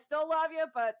Aerith. I still love you,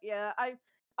 but yeah,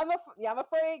 I'm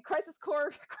afraid Crisis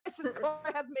Core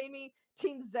has made me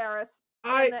Team Zareth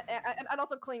and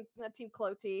also Team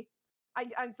Cloti.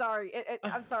 I'm sorry.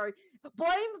 I'm sorry.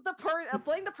 Blame the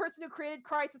person who created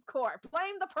Crisis Core.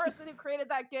 Blame the person who created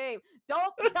that game.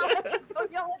 Don't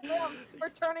yell at them for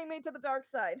turning me to the dark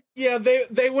side. Yeah,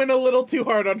 they went a little too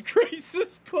hard on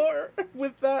Crisis Core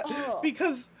with that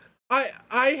because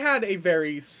I had a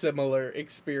very similar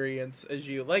experience as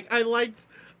you. Like I liked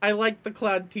the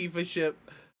Cloud Tifa ship.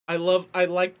 I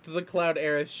liked the Cloud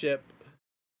Aerith ship.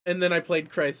 And then I played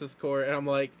Crisis Core and I'm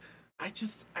like, I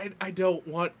don't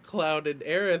want Cloud and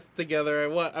Aerith together. I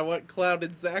want Cloud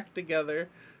and Zack together.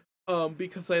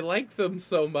 Because I like them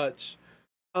so much.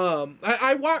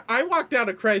 I walked out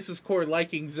of Crisis Core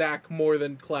liking Zack more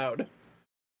than Cloud.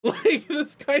 Like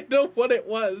that's kind of what it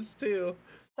was too.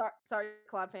 Sorry,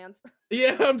 Cloud fans.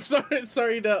 Yeah, I'm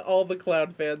sorry to all the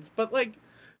Cloud fans, but like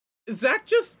Zack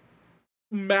just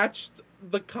matched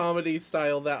the comedy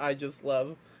style that I just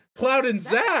love. Cloud and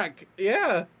Zack,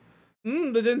 yeah. I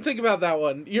didn't think about that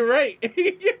one. You're right.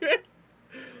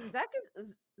 Zack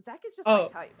is just my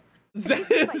type.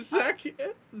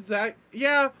 Zack,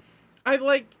 yeah. I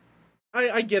like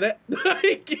I get it.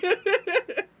 I get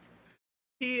it.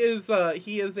 He is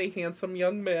a handsome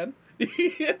young man.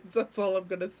 That's all I'm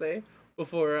gonna say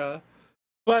before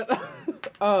but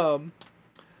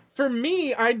for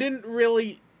me, I didn't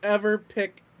really ever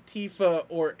pick Tifa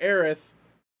or Aerith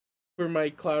for my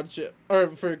Cloud ship, or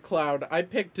for Cloud. I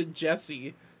picked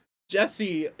Jessie.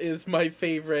 Jessie is my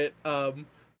favorite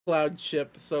Cloud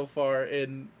ship so far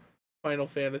in Final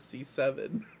Fantasy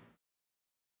VII.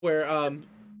 Where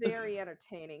Very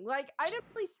entertaining. Like I didn't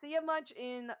really see it much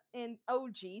in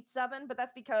OG7, but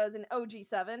that's because in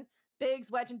OG7,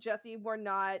 Biggs, Wedge, and Jesse were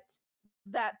not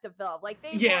that developed. Like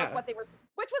they were yeah, what they were,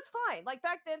 which was fine. Like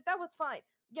back then, that was fine.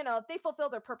 You know, they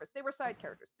fulfilled their purpose. They were side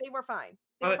characters. They were fine.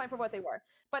 They were I fine for what they were.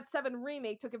 But 7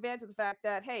 Remake took advantage of the fact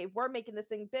that, hey, we're making this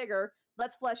thing bigger.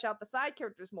 Let's flesh out the side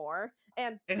characters more.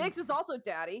 And and Biggs is also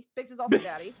daddy. Biggs is also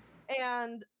daddy.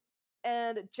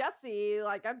 And Jesse,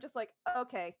 like I'm just like,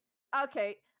 okay,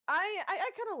 okay. I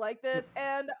kind of like this,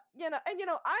 and I relate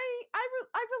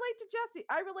to Jesse.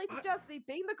 I relate to Jesse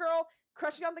being the girl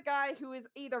crushing on the guy who is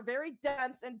either very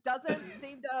dense and doesn't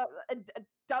seem to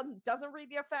doesn't read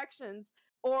the affections,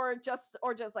 or just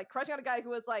like crushing on a guy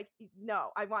who is like, no,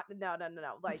 I want no,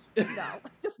 like no,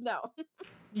 just no.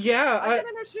 yeah, I've been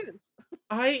in her shoes.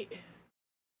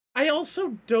 I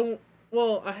also don't.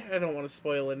 Well, I don't want to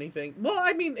spoil anything. Well,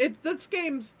 I mean, this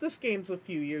game's a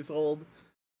few years old,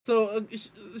 so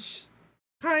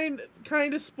kind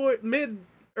of mid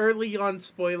early on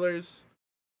spoilers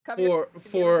Cover if you haven't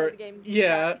for played the game.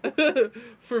 yeah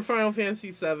for Final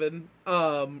Fantasy VII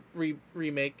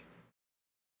remake.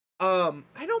 I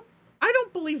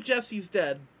don't believe Jesse's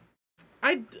dead.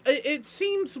 It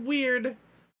seems weird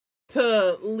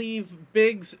to leave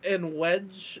Biggs and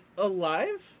Wedge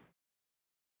alive.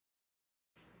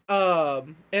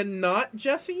 And not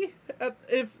Jesse,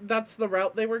 if that's the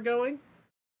route they were going.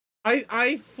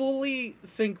 I fully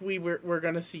think we're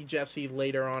gonna see Jesse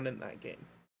later on in that game.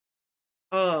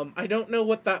 I don't know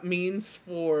what that means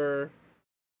for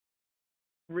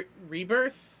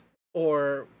Rebirth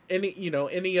or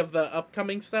any of the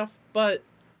upcoming stuff, but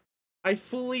I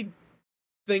fully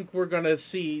think we're gonna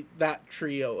see that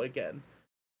trio again,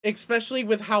 especially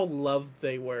with how loved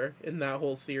they were in that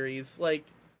whole series. Like,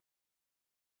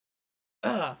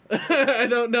 I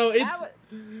don't know.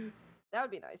 That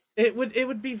would be nice. It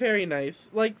would be very nice.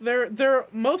 Like they're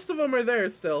most of them are there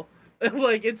still.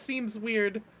 Like it seems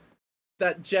weird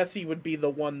that Jesse would be the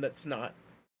one that's not.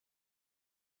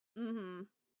 Mm-hmm.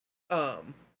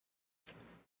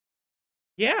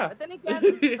 Yeah. But then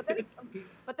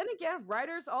again,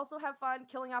 writers also have fun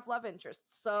killing off love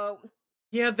interests. So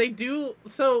yeah, they do.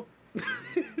 So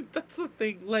that's the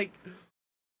thing. Like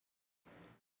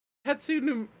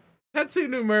Hetsu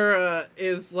Nomura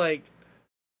is like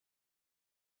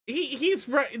he's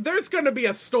right. There's gonna be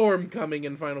a storm coming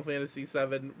in Final Fantasy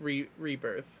VII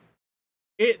Rebirth.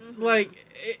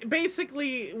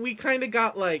 Basically we kind of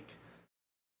got like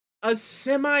a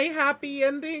semi-happy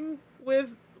ending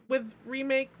with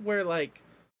remake where like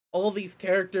all these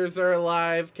characters are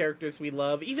alive, characters we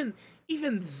love, even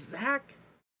Zack.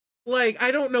 Like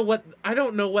I don't know what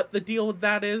the deal with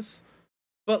that is,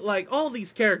 but like all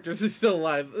these characters are still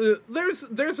alive.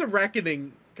 There's a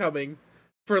reckoning coming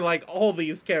for like all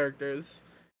these characters,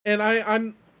 and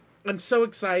I'm so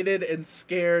excited and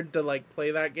scared to like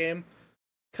play that game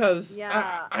because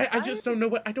I just don't know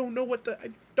what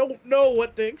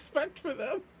to expect for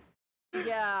them.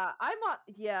 Yeah,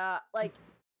 like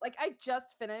I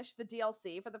just finished the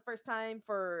DLC for the first time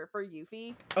for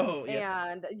Yuffie. Oh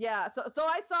yeah, And yeah, so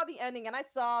I saw the ending and I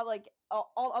saw like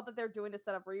all that they're doing to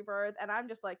set up Rebirth, and I'm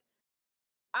just like,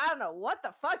 I don't know what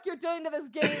the fuck you're doing to this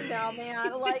game now,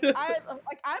 man.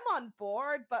 I'm on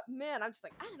board, but man, I'm just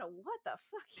like, I don't know what the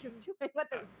fuck you're doing with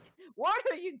this. What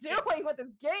are you doing with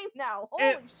this game now?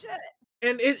 Holy shit!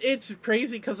 And it's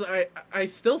crazy because I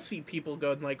still see people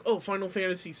going like, oh, Final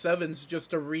Fantasy VII's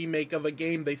just a remake of a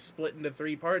game they split into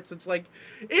 3 parts. It's like,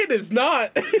 it is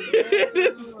not. It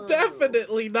is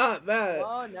definitely not that.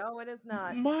 Oh no, it is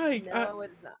not. Mike, no,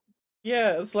 it is not.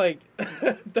 Yeah, it's like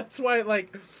that's why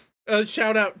like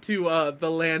shout out to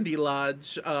the Landy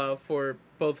Lodge for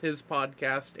both his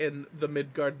podcast and the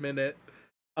Midgard Minute,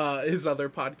 his other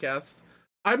podcast.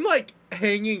 I'm like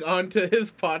hanging on to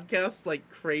his podcast like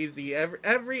crazy.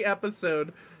 Every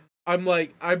episode, I'm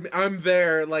like I'm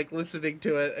there like listening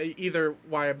to it either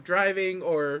while I'm driving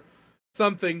or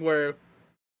something where,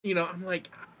 I'm like,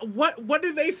 what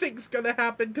do they think's gonna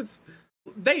happen? Because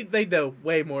they know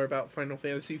way more about Final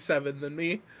Fantasy VII than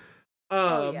me.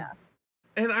 Oh yeah.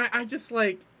 And I just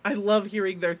like I love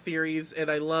hearing their theories,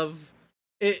 and I love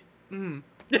it.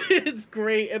 It's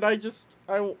great, and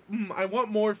I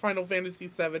want more Final Fantasy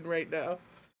VII right now,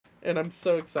 and I'm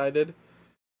so excited.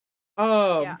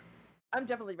 Yeah, Um, I'm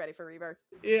definitely ready for Rebirth.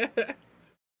 yeah.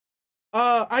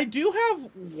 I do have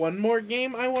one more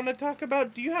game I want to talk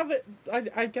about. Do you have it?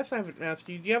 I guess I haven't asked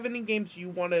you. Do you have any games you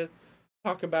want to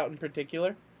talk about in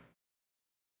particular?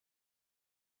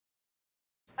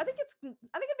 I think it'd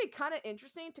be kind of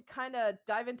interesting to kind of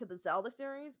dive into the Zelda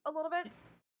series a little bit.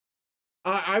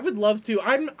 I would love to.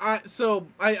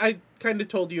 I kind of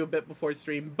told you a bit before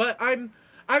stream, but I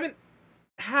haven't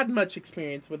had much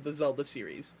experience with the Zelda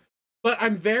series, but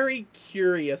I'm very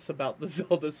curious about the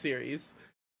Zelda series.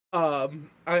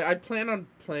 I plan on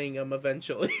playing them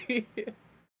eventually.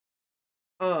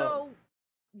 um, So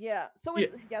yeah,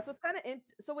 yeah, so it's kind of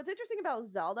so what's interesting about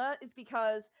Zelda is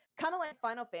because kind of like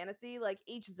Final Fantasy, like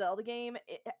each Zelda game,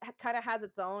 it kind of has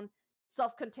its own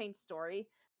self-contained story.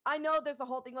 I know there's a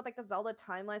whole thing with like the Zelda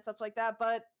timeline, such like that,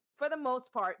 but for the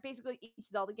most part, basically each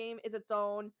Zelda game is its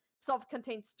own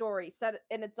self-contained story set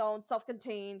in its own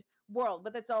self-contained world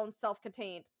with its own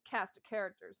self-contained cast of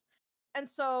characters. And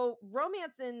so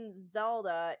romance in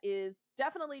Zelda is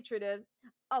definitely treated.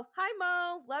 Oh, hi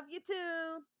Mo, love you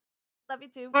too. Love you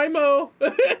too. hi Mo.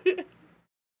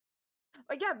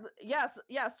 Yeah, yes,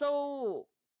 yeah. So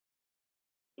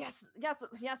yes. So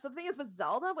the thing is with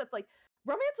Zelda, with like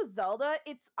romance with Zelda,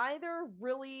 it's either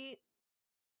really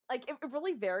like it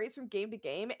really varies from game to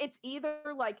game. It's either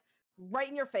like right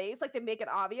in your face, like they make it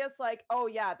obvious, like oh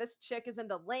yeah, this chick is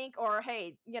into Link, or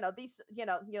hey, these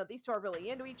two are really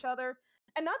into each other.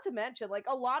 And not to mention, like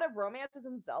a lot of romances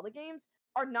in Zelda games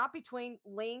are not between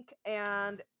Link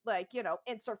and like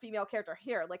insert female character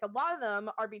here. Like a lot of them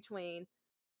are between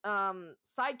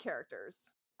side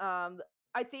characters.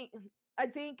 I think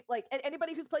like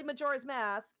anybody who's played Majora's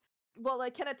Mask well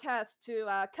like can attest to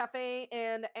Cafe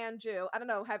and Anju. I don't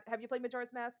know, have you played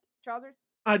Majora's Mask, Trousers?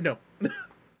 No.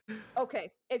 Okay,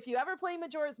 if you ever play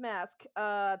Majora's Mask,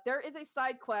 there is a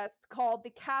side quest called the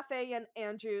Cafe and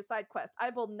Andrew side quest. I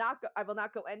will not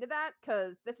go into that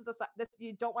because this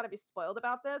you don't want to be spoiled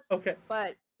about this. Okay.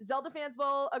 But Zelda fans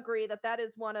will agree that that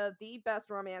is one of the best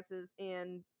romances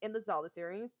in the Zelda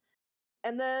series.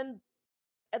 And then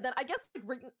I guess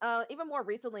even more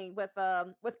recently with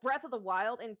Breath of the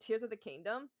Wild and Tears of the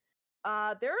Kingdom,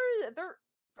 they're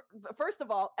first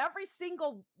of all, every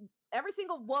single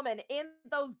woman in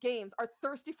those games are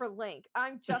thirsty for Link.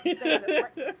 I'm just saying this.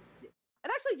 Right?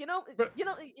 And actually, you know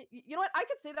what? I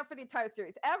could say that for the entire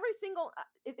series. Every single,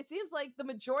 it seems like the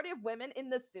majority of women in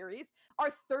this series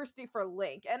are thirsty for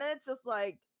Link, and it's just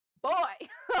like, boy.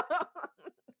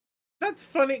 That's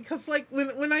funny because like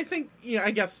when I think,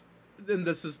 I guess, and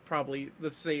this is probably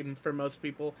the same for most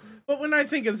people, but when I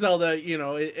think of Zelda,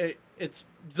 it's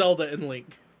Zelda and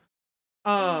Link.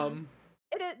 Mm. Um,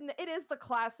 It is the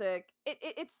classic.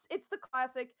 It's the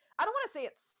classic. I don't want to say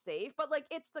it's safe, but like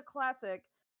it's the classic,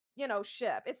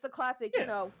 ship. It's the classic,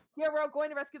 yeah, hero going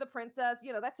to rescue the princess.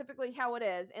 That's typically how it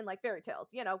is in like fairy tales.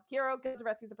 Hero goes and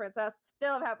rescues the princess. They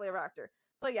live happily ever after.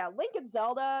 So yeah, Link and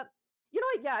Zelda. You know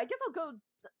what? Yeah, I guess I'll go.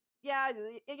 Yeah,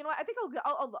 you know what? I think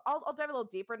I'll dive a little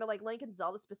deeper into like Link and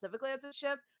Zelda specifically as a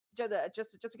ship.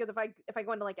 Just because if I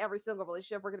go into like every single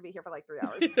relationship, we're gonna be here for like 3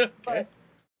 hours. okay,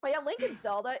 But yeah, Link and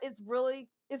Zelda is really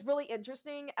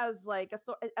interesting as like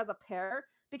as a pair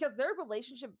because their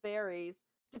relationship varies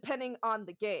depending on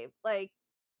the game. Like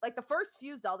the first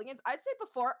few Zelda games, I'd say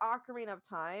before Ocarina of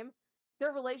Time,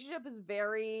 their relationship is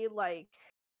very like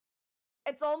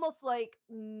it's almost like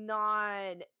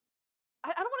non.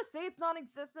 I don't want to say it's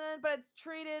non-existent, but it's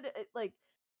treated like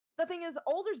the thing is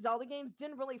older Zelda games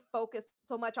didn't really focus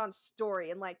so much on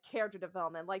story and like character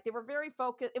development. Like they were very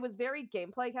focused, it was very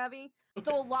gameplay heavy. okay,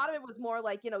 So a lot of it was more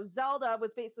like, you know, Zelda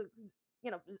was basically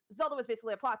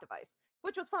a plot device,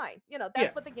 which was fine. yeah,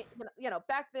 That's what the game,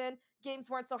 back then games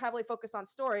weren't so heavily focused on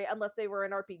story unless they were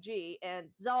an RPG, and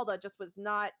Zelda just was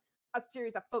not a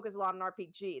series that focused a lot on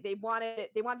RPG. They wanted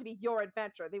to be your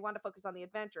adventure. They wanted to focus on the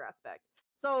adventure aspect.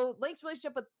 So Link's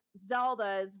relationship with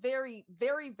Zelda is very,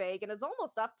 very vague, and it's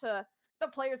almost up to the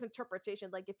player's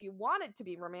interpretation. Like, if you want it to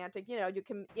be romantic, it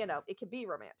can be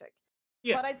romantic.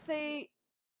 yeah, But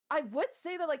I would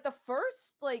say that like the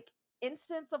first like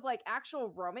instance of like actual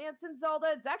romance in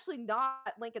Zelda, it's actually not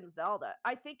Link and Zelda.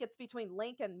 I think it's between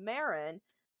Link and Marin,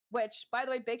 which, by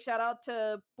the way, big shout out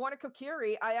to Borna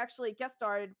Kokiri. I actually guest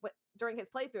starred during his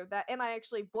playthrough of that, and I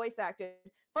actually voice acted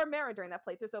for Marin during that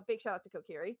playthrough. So big shout out to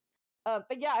Kokiri.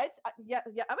 But yeah, it's yeah.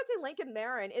 I would say Link and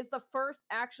Marin is the first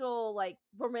actual like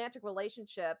romantic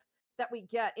relationship that we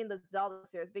get in the Zelda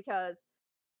series because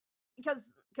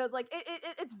like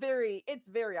it's very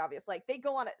obvious. Like they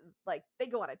go on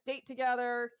a date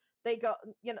together. they go,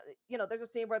 there's a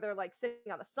scene where they're like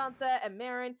sitting on the sunset, and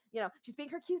Marin, she's being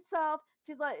her cute self.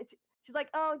 She's like,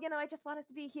 oh, I just want us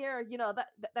to be here,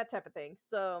 that type of thing.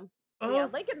 So yeah, Oh,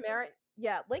 Link and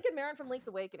Marin from Link's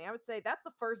Awakening. I would say that's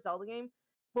the first Zelda game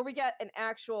where we get an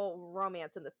actual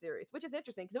romance in the series, which is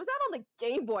interesting because it was out on the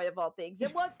Game Boy of all things.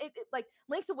 Like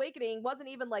Link's Awakening wasn't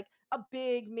even like a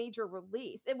big major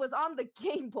release. It was on the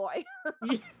Game Boy.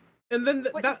 yeah. And then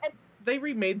And they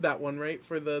remade that one, right,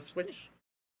 for the Switch?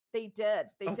 they did.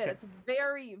 They did. Okay. It's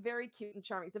very, very cute and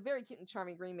charming. It's a very cute and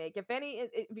charming remake. If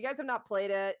you guys have not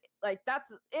played it, like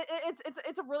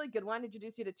it's a really good one to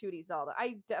introduce you to 2D Zelda.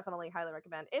 I definitely highly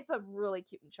recommend. It's a really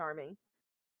cute and charming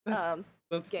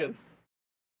That's game.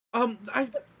 good.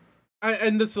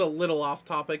 And this is a little off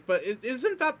topic, but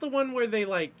isn't that the one where they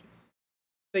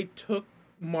took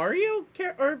Mario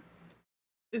or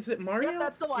is it Mario? Yep,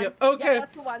 that's the one. Yep. Okay. Yep,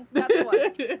 that's the one. That's the one.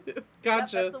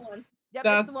 Gotcha. Yep, that's the one. Yep,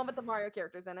 it's the one with the Mario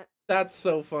characters in it. That's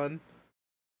so fun.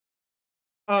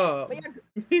 But going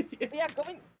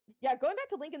back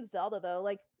to Link and Zelda though,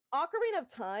 like Ocarina of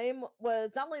Time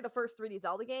was not only the first 3D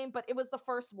Zelda game, but it was the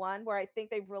first one where I think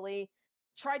they really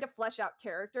tried to flesh out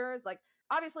characters. Like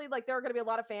obviously, like there are going to be a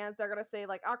lot of fans that are going to say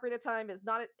like Ocarina of Time is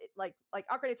not like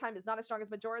Ocarina of Time is not as strong as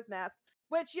Majora's Mask,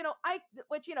 which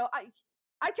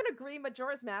I can agree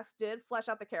Majora's Mask did flesh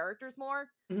out the characters more,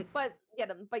 Mhm. but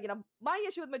my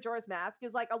issue with Majora's Mask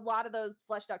is like a lot of those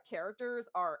fleshed out characters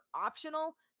are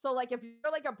optional. So like if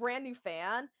you're like a brand new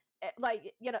fan,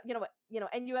 like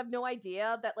and you have no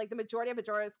idea that like the majority of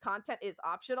Majora's content is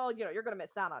optional, you're gonna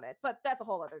miss out on it. But that's a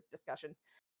whole other discussion.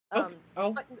 Okay,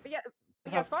 I'll But yeah,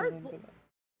 have as far to as remember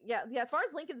that. as far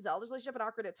as Link and Zelda's relationship in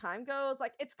Ocarina of Time goes,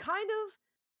 like it's kind of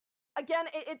again,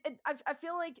 I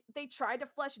feel like they tried to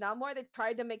flesh it out more. They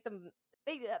tried to make them.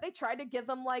 They tried to give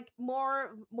them like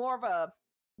more of a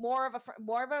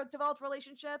developed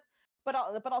relationship, but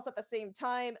also at the same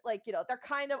time, like they're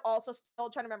kind of also still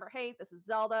trying to remember, hey, this is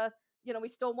Zelda. We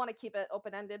still want to keep it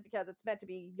open ended because it's meant to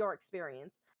be your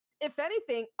experience. If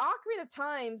anything, Ocarina of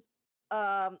Time's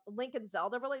Link and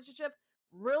Zelda relationship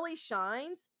really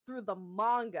shines through the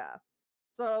manga.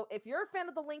 So if you're a fan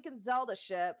of the Link and Zelda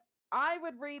ship, I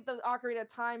would read the Ocarina of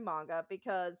Time manga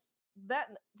because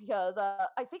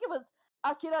I think it was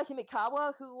Akira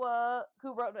Himikawa who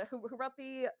wrote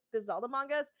the Zelda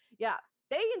mangas. Yeah,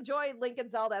 they enjoy Link and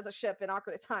Zelda as a ship in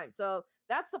Ocarina of Time. So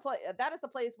that is the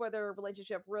place where their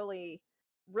relationship really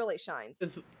shines.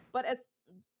 But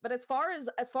as far as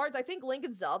I think Link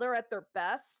and Zelda are at their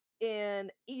best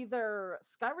in either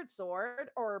Skyward Sword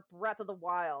or Breath of the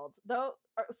Wild, though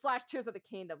 / Tears of the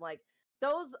Kingdom. Like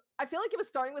those, I feel like it was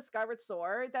starting with Skyward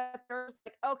Sword that there's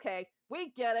like, okay, we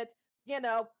get it. You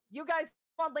guys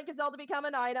want Link and Zelda to become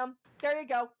an item. There you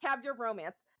go, have your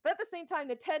romance. But at the same time,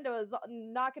 Nintendo is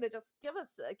not going to just give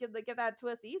that to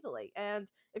us easily. And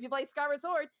if you play Skyward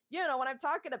Sword, you know what I'm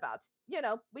talking about.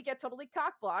 We get totally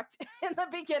cock-blocked in the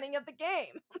beginning of the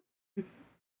game.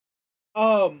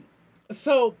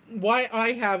 So why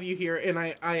I have you here, and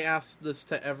I asked this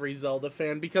to every Zelda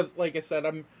fan because, like I said,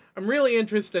 I'm really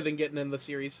interested in getting in the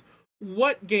series.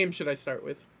 What game should I start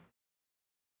with?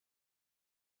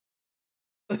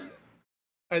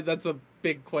 That's a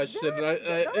big question. There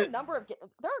are a number of there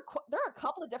are a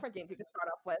couple of different games you can start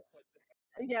off with.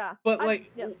 Yeah, but I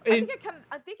think it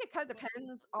kind of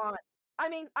depends on. I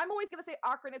mean, I'm always gonna say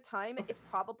Ocarina of Time is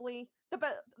probably the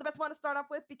best one to start off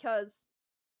with because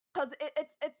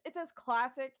it's as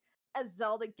classic as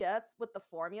Zelda gets with the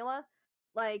formula.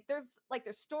 Like there's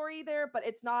story there, but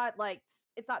it's not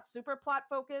super plot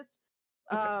focused.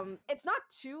 Okay. It's not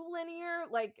too linear.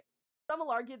 Like some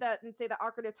will argue that and say that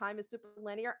Ocarina of Time is super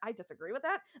linear. I disagree with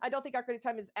that. I don't think Ocarina of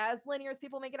Time is as linear as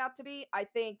people make it out to be. I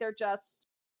think they're just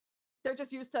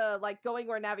used to like going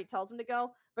where Navi tells them to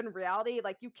go, but in reality,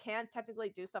 like you can technically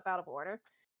do stuff out of order.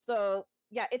 So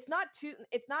yeah, it's not too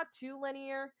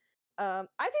linear. I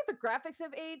think the graphics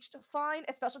have aged fine,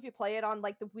 especially if you play it on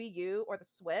like the Wii U or the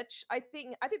Switch. I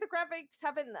think the graphics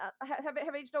have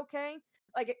aged okay.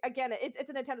 Like again, it's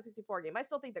a Nintendo 64 game. I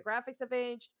still think the graphics have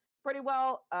aged pretty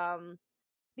well.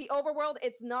 The overworld,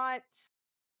 it's not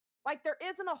like there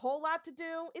isn't a whole lot to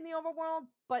do in the overworld,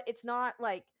 but it's not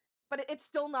like, but it's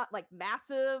still not like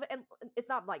massive, and it's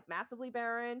not like massively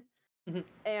barren. Mhm.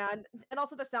 And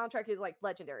also the soundtrack is like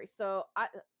legendary. So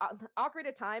Ocarina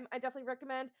of Time, I definitely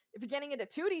recommend. If you're getting into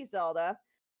 2D Zelda,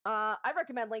 I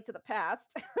recommend Link to the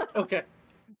Past, Okay.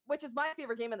 which is my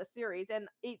favorite game in the series, and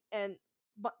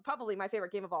probably my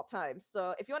favorite game of all time.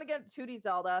 So if you want to get into 2D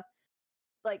Zelda,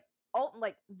 like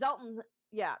Zelda,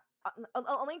 yeah,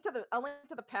 a Link to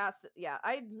the Past. Yeah,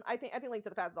 I think Link to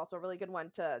the Past is also a really good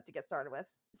one to get started with,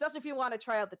 especially if you want to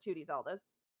try out the 2D Zeldas.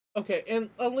 Okay, and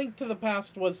A Link to the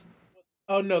Past was.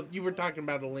 Oh no, you were talking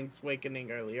about A Link's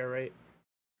Awakening earlier, right?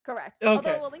 Correct. Okay.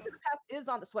 Although A Link to the Past is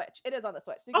on the Switch. It is on the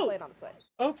Switch, so you can Oh, play it on the Switch.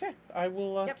 okay. I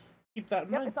will Yep. keep that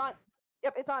in Yep. mind. It's on.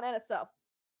 Yep. It's on NSO.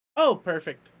 Oh,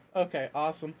 perfect. Okay,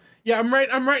 awesome. Yeah, I'm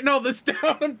writing all this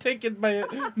down. I'm taking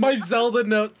my Zelda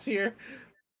notes here.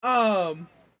 Um,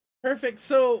 Perfect.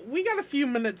 So we got a few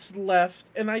minutes left,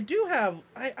 and I do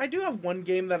have one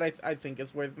game that I think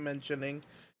is worth mentioning.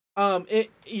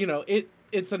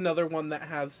 It's another one that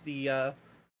has the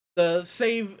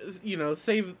save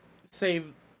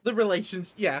the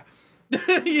relationship. Yeah,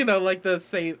 like the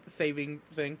saving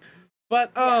thing.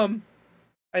 But Yeah.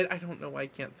 I don't know why I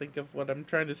can't think of what I'm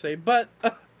trying to say. But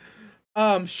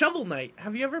Shovel Knight.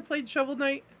 Have you ever played Shovel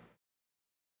Knight?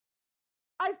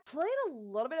 I've played a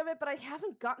little bit of it, but I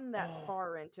haven't gotten that Oh,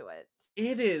 far into it.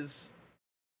 it is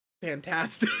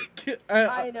fantastic.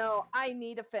 I know. I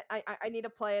need to I need to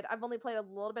play it. I've only played a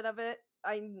little bit of it.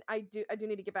 I do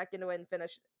need to get back into it and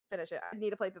finish it. I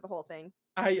need to play through the whole thing.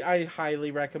 I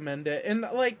highly recommend it, and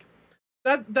like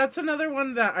that's another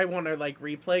one that I want to like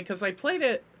replay because I played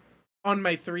it on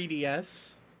my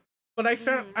 3DS, but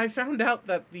Hmm. I found out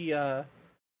that the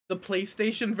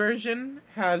PlayStation version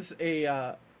has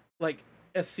like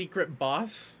a secret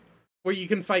boss where you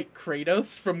can fight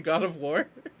Kratos from God of War.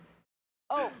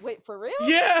 Oh wait, for real?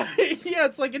 Yeah, yeah,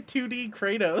 it's like a 2D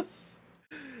Kratos.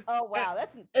 Oh wow,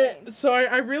 that's insane. So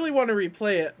I really want to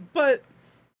replay it, but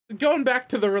going back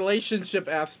to the relationship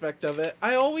aspect of it,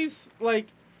 I always like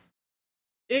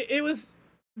it was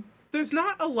there's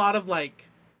not a lot of like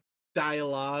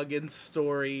dialogue and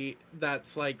story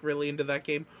that's like really into that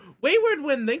game. Wayward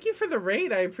Wind, thank you for the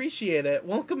raid. I appreciate it.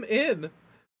 Welcome in.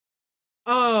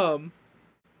 Um,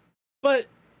 but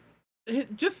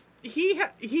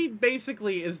he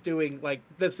basically is doing like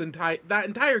that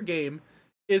entire game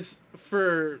is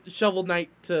for Shovel Knight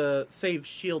to save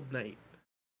Shield Knight,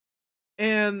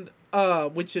 and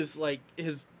which is like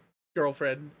his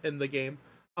girlfriend in the game.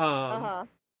 Um, Uh-huh.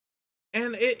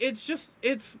 and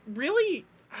it's really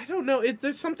I don't know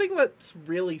there's something that's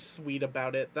really sweet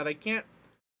about it that I can't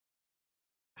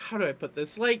how do I put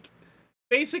this like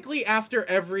basically after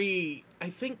every I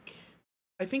think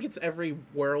it's every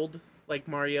world like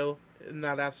Mario in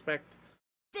that aspect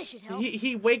This should help.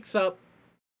 he wakes up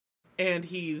and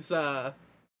he's like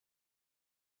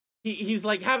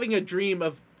having a dream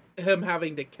of him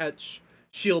having to catch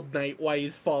Shield Knight while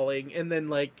he's falling and then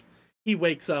like he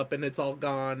wakes up and it's all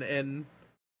gone and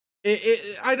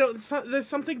I don't. There's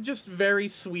something just very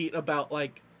sweet about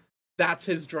like that's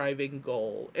his driving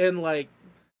goal, and like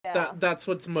Yeah. that's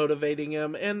what's motivating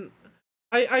him. And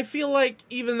I feel like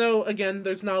even though again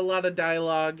there's not a lot of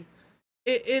dialogue,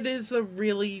 it is a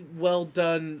really well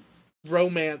done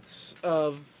romance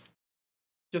of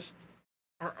just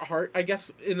heart. I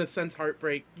guess in a sense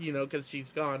heartbreak, because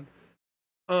she's gone.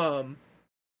 Um,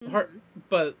 heart, Mhm.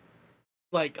 but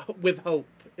like with hope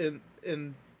and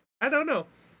I don't know.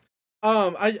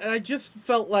 I just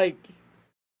felt like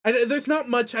there's not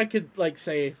much I could like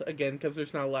say again because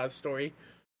there's not a lot of story,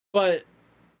 but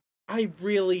I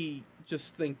really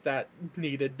just think that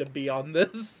needed to be on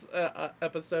this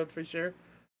episode for sure.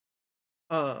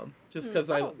 Just because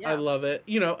Oh I yeah. love it,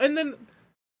 and then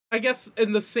I guess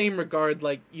in the same regard,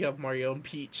 like you have Mario and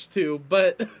Peach too,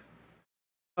 but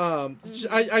Mhm.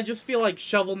 I just feel like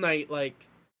Shovel Knight like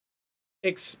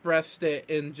expressed it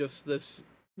in just this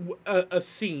a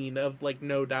scene of like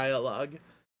no dialogue.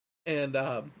 And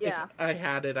if Yeah. I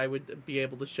had it I would be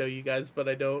able to show you guys, but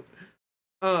I don't.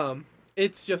 um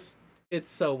it's just it's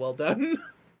so well done.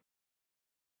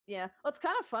 Yeah. Well, it's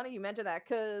kind of funny you mentioned that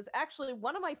because actually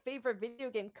one of my favorite video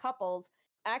game couples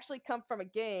actually come from a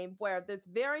game where there's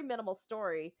very minimal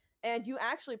story and you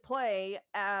actually play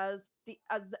as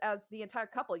the entire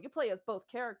couple. You play as both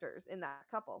characters in that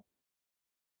couple.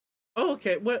 Oh,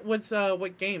 okay, what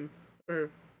game or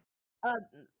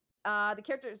Uh, the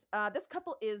characters. This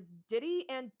couple is Diddy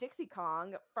and Dixie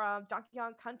Kong from Donkey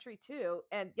Kong Country 2,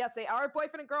 and yes, they are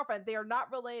boyfriend and girlfriend. They are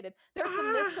not related. There's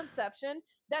some ah, misconception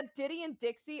that Diddy and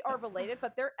Dixie are related,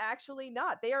 but they're actually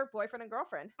not. They are boyfriend and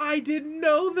girlfriend. I didn't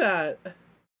know that.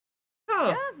 Yeah,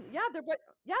 Huh. yeah, they're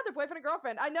boyfriend and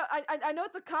girlfriend. I know, I know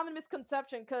it's a common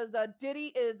misconception because Diddy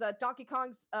is Donkey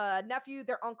Kong's nephew,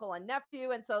 their uncle and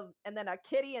nephew, and then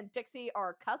Kitty and Dixie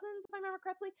are cousins, if I remember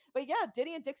correctly. But yeah,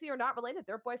 Diddy and Dixie are not related.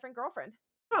 They're boyfriend girlfriend.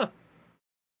 Huh.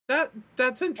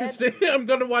 That's And interesting. I'm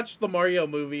gonna watch the Mario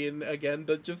movie and again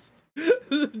to just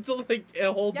to like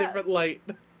a whole yeah, different light.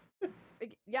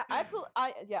 yeah, absolutely.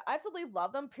 I absolutely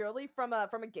love them purely from a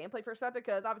gameplay perspective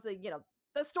because obviously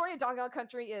the story of Donkey Kong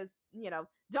Country is,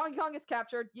 Donkey Kong is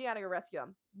captured, you gotta go rescue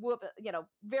him. Whoop,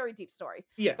 very deep story.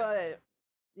 Yeah. But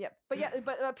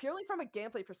purely from a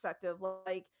gameplay perspective,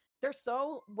 like they're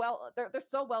so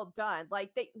well done.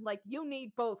 Like you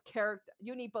need both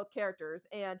characters,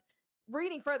 and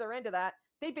reading further into that,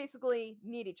 they basically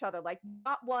need each other. Like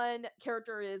not one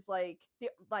character is like the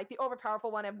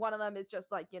overpowerful one, and one of them is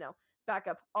just like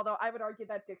backup. Although I would argue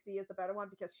that Dixie is the better one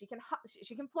because she can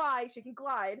fly, she can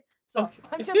glide. So Okay.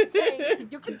 I'm just saying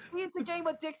you can tease the game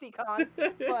with Dixie Kong,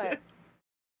 but.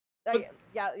 I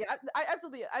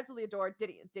absolutely adore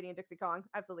Diddy and Dixie Kong.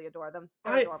 Absolutely adore them.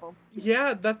 They're adorable.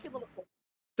 Yeah,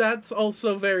 that's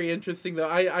also very interesting though.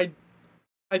 I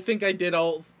think I did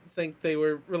all think they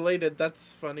were related.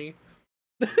 That's funny.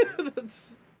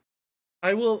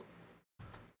 I will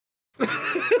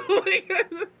like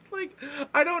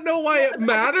I don't know why it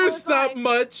matters that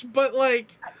much, but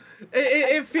like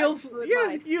it feels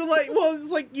you like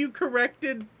it's like you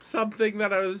corrected something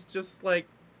that I was just like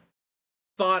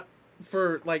thought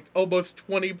for like almost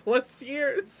 20 plus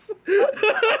years.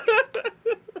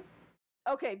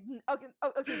 Okay, be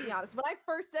honest. When I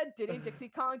first said Diddy and Dixie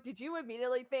Kong, did you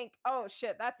immediately think, oh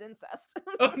shit, that's incest?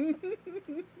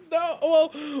 No,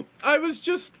 well, I was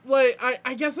just like,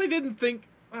 I guess I didn't think,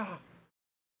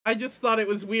 I just thought it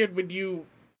was weird when you,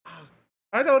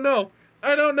 I don't know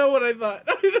what I thought.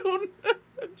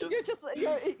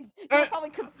 You're probably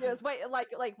confused. Wait,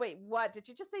 wait, what? Did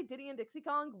you just say Diddy and Dixie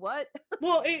Kong? What?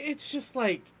 Well, it's just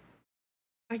like,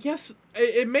 I guess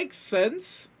it makes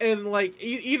sense, and like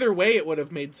either way it would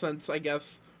have made sense, I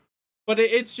guess. But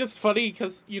it's just funny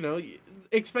because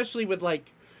especially with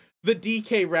like the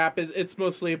DK rap, it's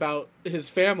mostly about his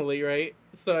family, right?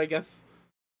 So I guess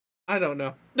I don't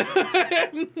know.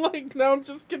 Like now I'm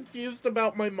just confused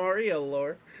about my Mario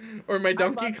lore or my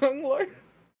Donkey Kong lore.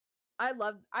 I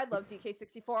love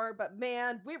DK64, but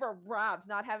man, we were robbed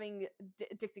not having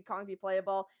Dixie Kong be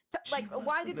playable.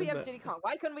 Why did we have Diddy Kong?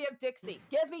 Why couldn't we have Dixie?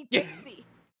 Give me Dixie.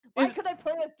 Why could I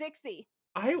play as Dixie?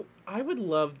 I would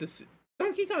love this.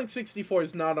 Donkey Kong 64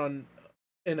 is not on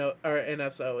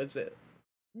NSO, is it?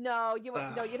 No, you'd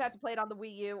have to play it on the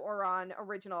Wii U or on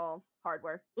original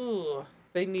hardware. Ugh,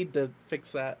 they need to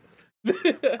fix that. I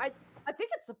think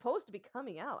it's supposed to be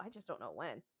coming out. I just don't know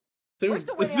when. We're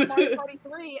still waiting on Mario Party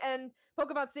 3 and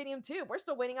Pokemon Stadium 2. We're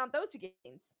still waiting on those two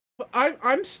games.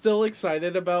 I'm still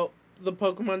excited about the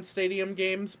Pokemon Stadium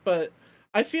games, but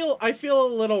I feel a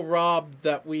little robbed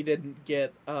that we didn't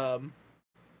get the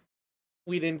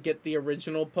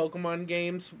original Pokemon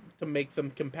games to make them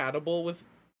compatible with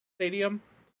Stadium.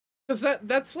 Because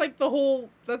that's like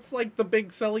the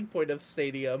big selling point of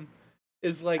Stadium.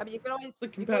 Is like, I mean, you can always the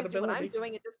do compatibility. what I'm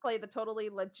doing and just play the totally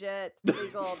legit,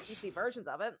 legal PC versions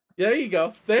of it. There you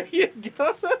go.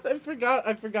 I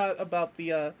forgot about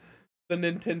the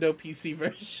Nintendo PC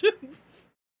versions.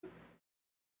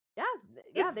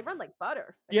 Yeah, they run like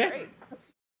butter. Yeah, great.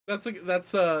 that's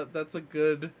a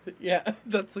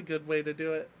good way to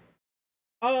do it.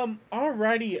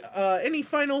 Alrighty. Any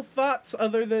final thoughts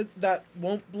other than that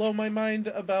won't blow my mind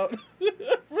about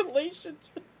relationships?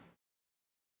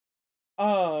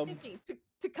 Thinking,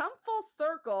 to come full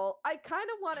circle, I kind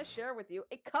of want to share with you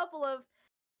a couple of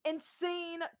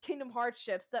insane Kingdom Hearts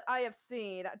ships that I have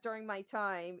seen during my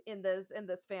time in this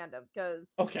fandom.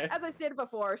 Because, as I stated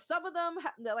before, some of them,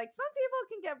 some people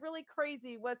can get really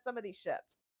crazy with some of these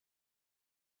ships.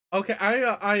 Okay,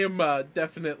 I am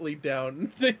definitely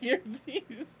down to hear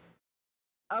these.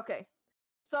 Okay,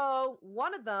 so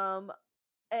one of them,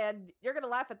 and you're gonna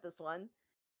laugh at this one,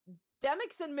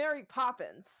 Demyx and Mary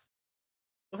Poppins.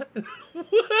 What?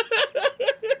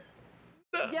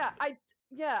 I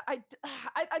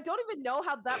don't even know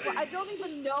how that one. I don't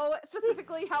even know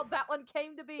specifically how that one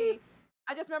came to be.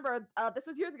 I just remember this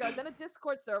was years ago. I was in a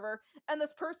Discord server, and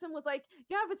this person was like,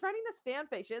 "Yeah, I was writing this fan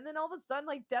fiction," and then all of a sudden,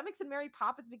 like Demyx and Mary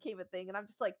Poppins became a thing, and I'm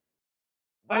just like,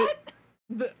 "What?"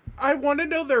 I want to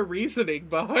know their reasoning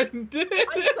behind it.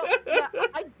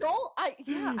 I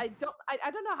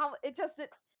don't know how it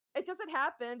just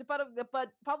happened, but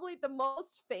probably the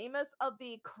most famous of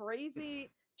the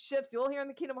crazy ships you'll hear in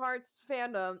the Kingdom Hearts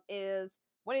fandom is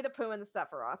Winnie the Pooh and the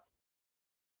Sephiroth.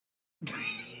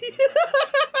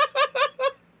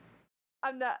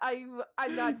 I'm not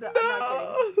kidding.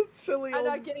 Silly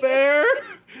old bear.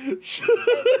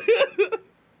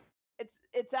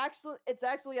 It's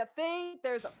actually a thing.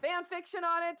 There's a fan fiction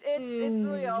on it. It's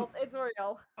real. It's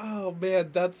real. Oh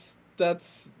man, that's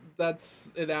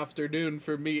an afternoon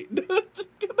for me.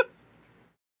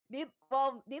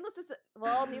 Needless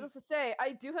to say,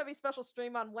 I do have a special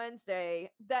stream on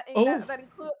Wednesday that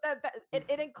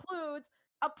includes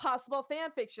a possible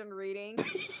fan fiction reading.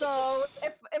 So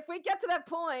if we get to that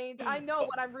point, I know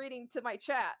what I'm reading to my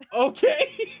chat.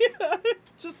 Okay.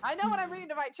 Just I know what I'm reading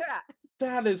to my chat.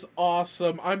 that is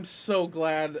awesome. I'm so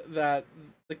glad that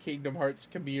the Kingdom Hearts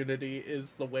community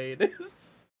is the way it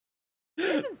is.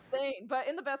 It's insane, but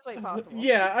in the best way possible.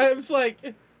 Yeah, I was like,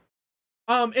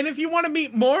 and if you want to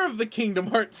meet more of the Kingdom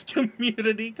Hearts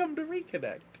community, come to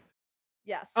Reconnect.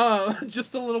 Yes.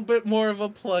 Just a little bit more of a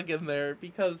plug in there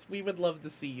because we would love to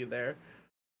see you there.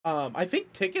 I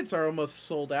think tickets are almost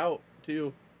sold out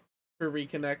too for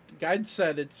Reconnect. Guide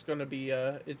said it's gonna be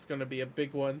a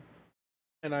big one,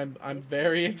 and I'm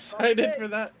very excited for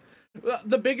that. Well,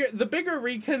 the bigger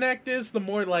Reconnect is, the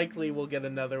more likely we'll get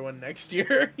another one next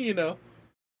year. You know,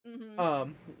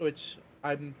 which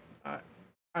I'm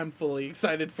fully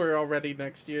excited for already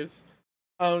next year's.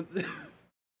 But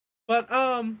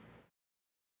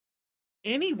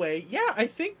anyway, yeah, I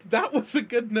think that was a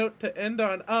good note to end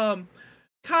on.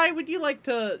 Kai, would you like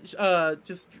to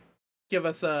just give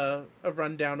us a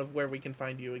rundown of where we can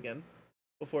find you again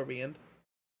before we end?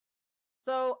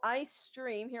 So I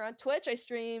stream here on Twitch. I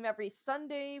stream every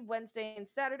Sunday, Wednesday, and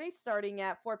Saturday, starting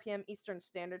at 4 p.m. Eastern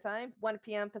Standard Time, 1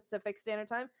 p.m. Pacific Standard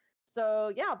Time.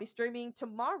 So yeah, I'll be streaming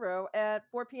tomorrow at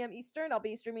 4 p.m. Eastern. I'll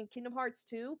be streaming Kingdom Hearts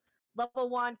 2, Level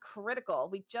 1 Critical.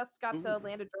 We just got to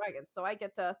Land of Dragons, so I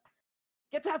get to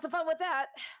have some fun with that.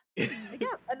 Yeah,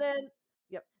 and then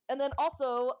and then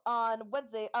also on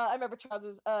Wednesday, I remember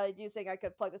Charles was you saying I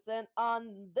could plug this in.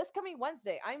 On this coming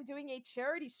Wednesday, I'm doing a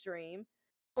charity stream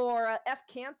for F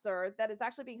Cancer that is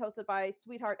actually being hosted by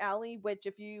Sweetheart Alley, which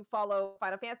if you follow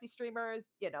Final Fantasy streamers,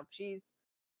 you know, she's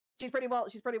pretty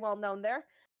well known there.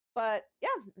 But yeah,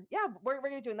 we're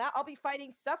gonna be doing that. I'll be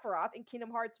fighting Sephiroth in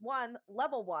Kingdom Hearts 1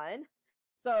 Level 1.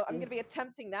 So I'm gonna be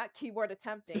attempting that, keyword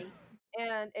attempting.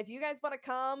 And if you guys want to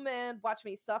come and watch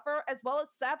me suffer, as well as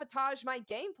sabotage my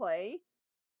gameplay,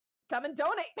 come and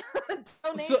donate.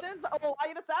 Donations will allow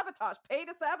you to sabotage. Pay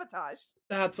to sabotage.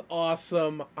 That's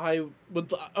awesome. I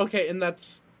would. Okay, and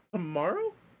that's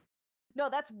tomorrow? No,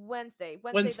 that's Wednesday.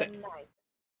 Wednesday the 9th.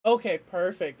 Okay,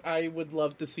 perfect. I would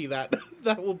love to see that.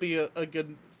 That will be a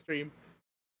good stream.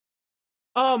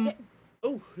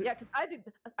 Yeah, because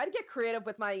I'd get creative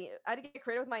with my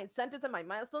incentives and my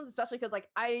milestones, especially because like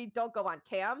I don't go on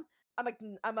cam. I'm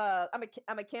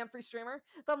a cam free streamer,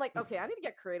 so I'm like, okay, I need to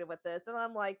get creative with this, and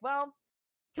I'm like, well,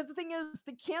 because the thing is,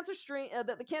 the cancer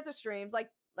streams, like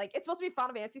it's supposed to be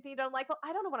Final Fantasy themed. I'm like, well,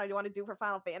 I don't know what I want to do for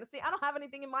Final Fantasy. I don't have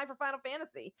anything in mind for Final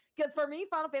Fantasy because for me,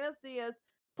 Final Fantasy is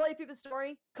play through the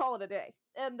story, call it a day,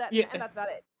 and that's about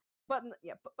it. But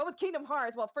but with Kingdom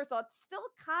Hearts, well, first of all, it's still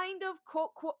kind of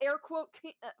quote air quote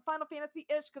Final Fantasy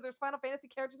ish because there's Final Fantasy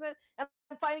characters in it, and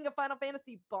I'm fighting a Final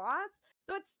Fantasy boss,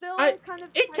 so it's still kind of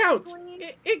it counts.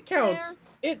 It counts. There.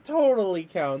 It totally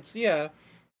counts. Yeah,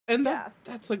 and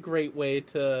that's a great way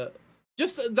to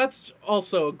that's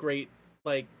also a great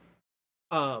and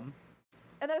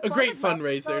a great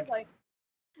fundraiser.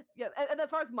 Yeah, and as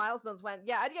far as milestones went,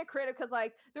 yeah, I'd get creative because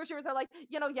like there's streamers that are like,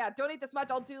 donate this much,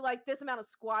 I'll do like this amount of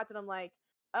squats, and I'm like,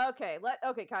 okay,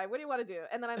 Kai, what do you want to do?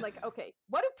 And then I'm like, okay,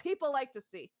 what do people like to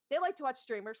see? They like to watch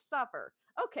streamers suffer.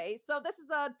 Okay, so this is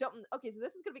gonna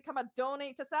become a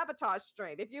donate to sabotage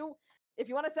stream. If you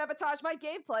want to sabotage my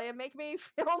gameplay and make me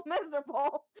feel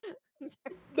miserable,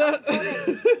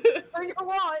 for your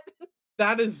wallet.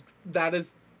 That is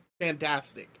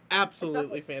fantastic.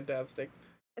 Absolutely fantastic.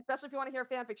 Especially if you want to hear a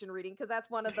fanfiction reading, because that's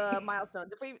one of the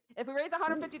milestones. If we raise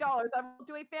 $150, I will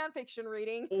do a fanfiction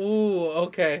reading. Ooh,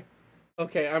 okay,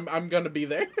 I'm gonna be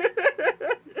there.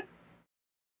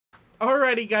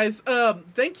 Alrighty, guys.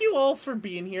 Thank you all for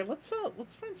being here. Let's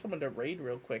find someone to raid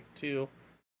real quick too,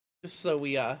 just so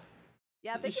we Yeah,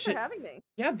 thank you for having me.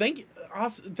 Yeah, thank you.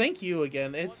 Awesome. Thank you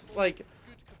again. It's like,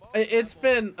 it's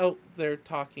been. Oh, they're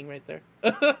talking right there.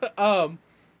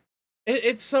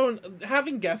 It's so,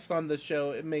 having guests on the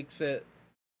show, it makes it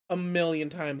a million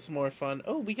times more fun.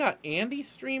 Oh, we got Andy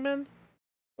streaming.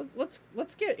 Let's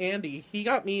get Andy. He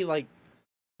got me like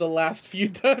the last few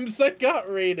times I got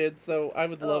raided, so I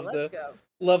would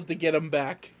love to get him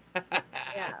back.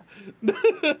 Yeah.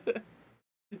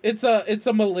 It's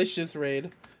a malicious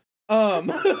raid.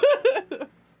 But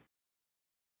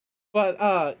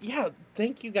yeah,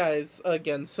 thank you guys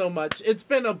again so much. It's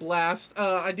been a blast.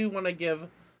 I do want to give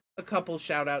a couple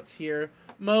shout outs here.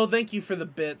 Mo, thank you for the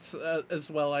bits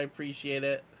as well. I appreciate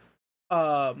it.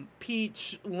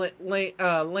 Peach,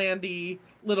 Landy,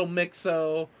 Little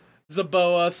Mixo,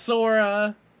 Zaboa,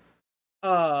 Sora.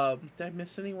 Did I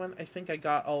miss anyone? I think I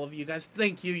got all of you guys.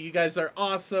 Thank you. You guys are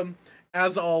awesome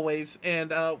as always.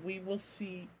 And we will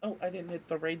see. Oh, I didn't hit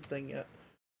the raid thing yet.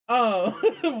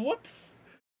 Whoops.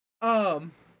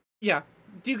 Yeah,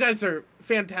 you guys are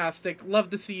fantastic. Love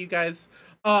to see you guys.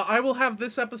 I will have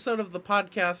this episode of the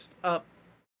podcast up.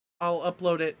 I'll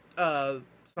upload it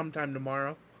sometime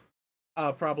tomorrow.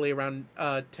 Probably around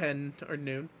 10 or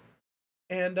noon.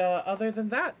 And other than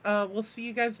that, we'll see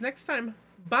you guys next time.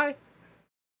 Bye.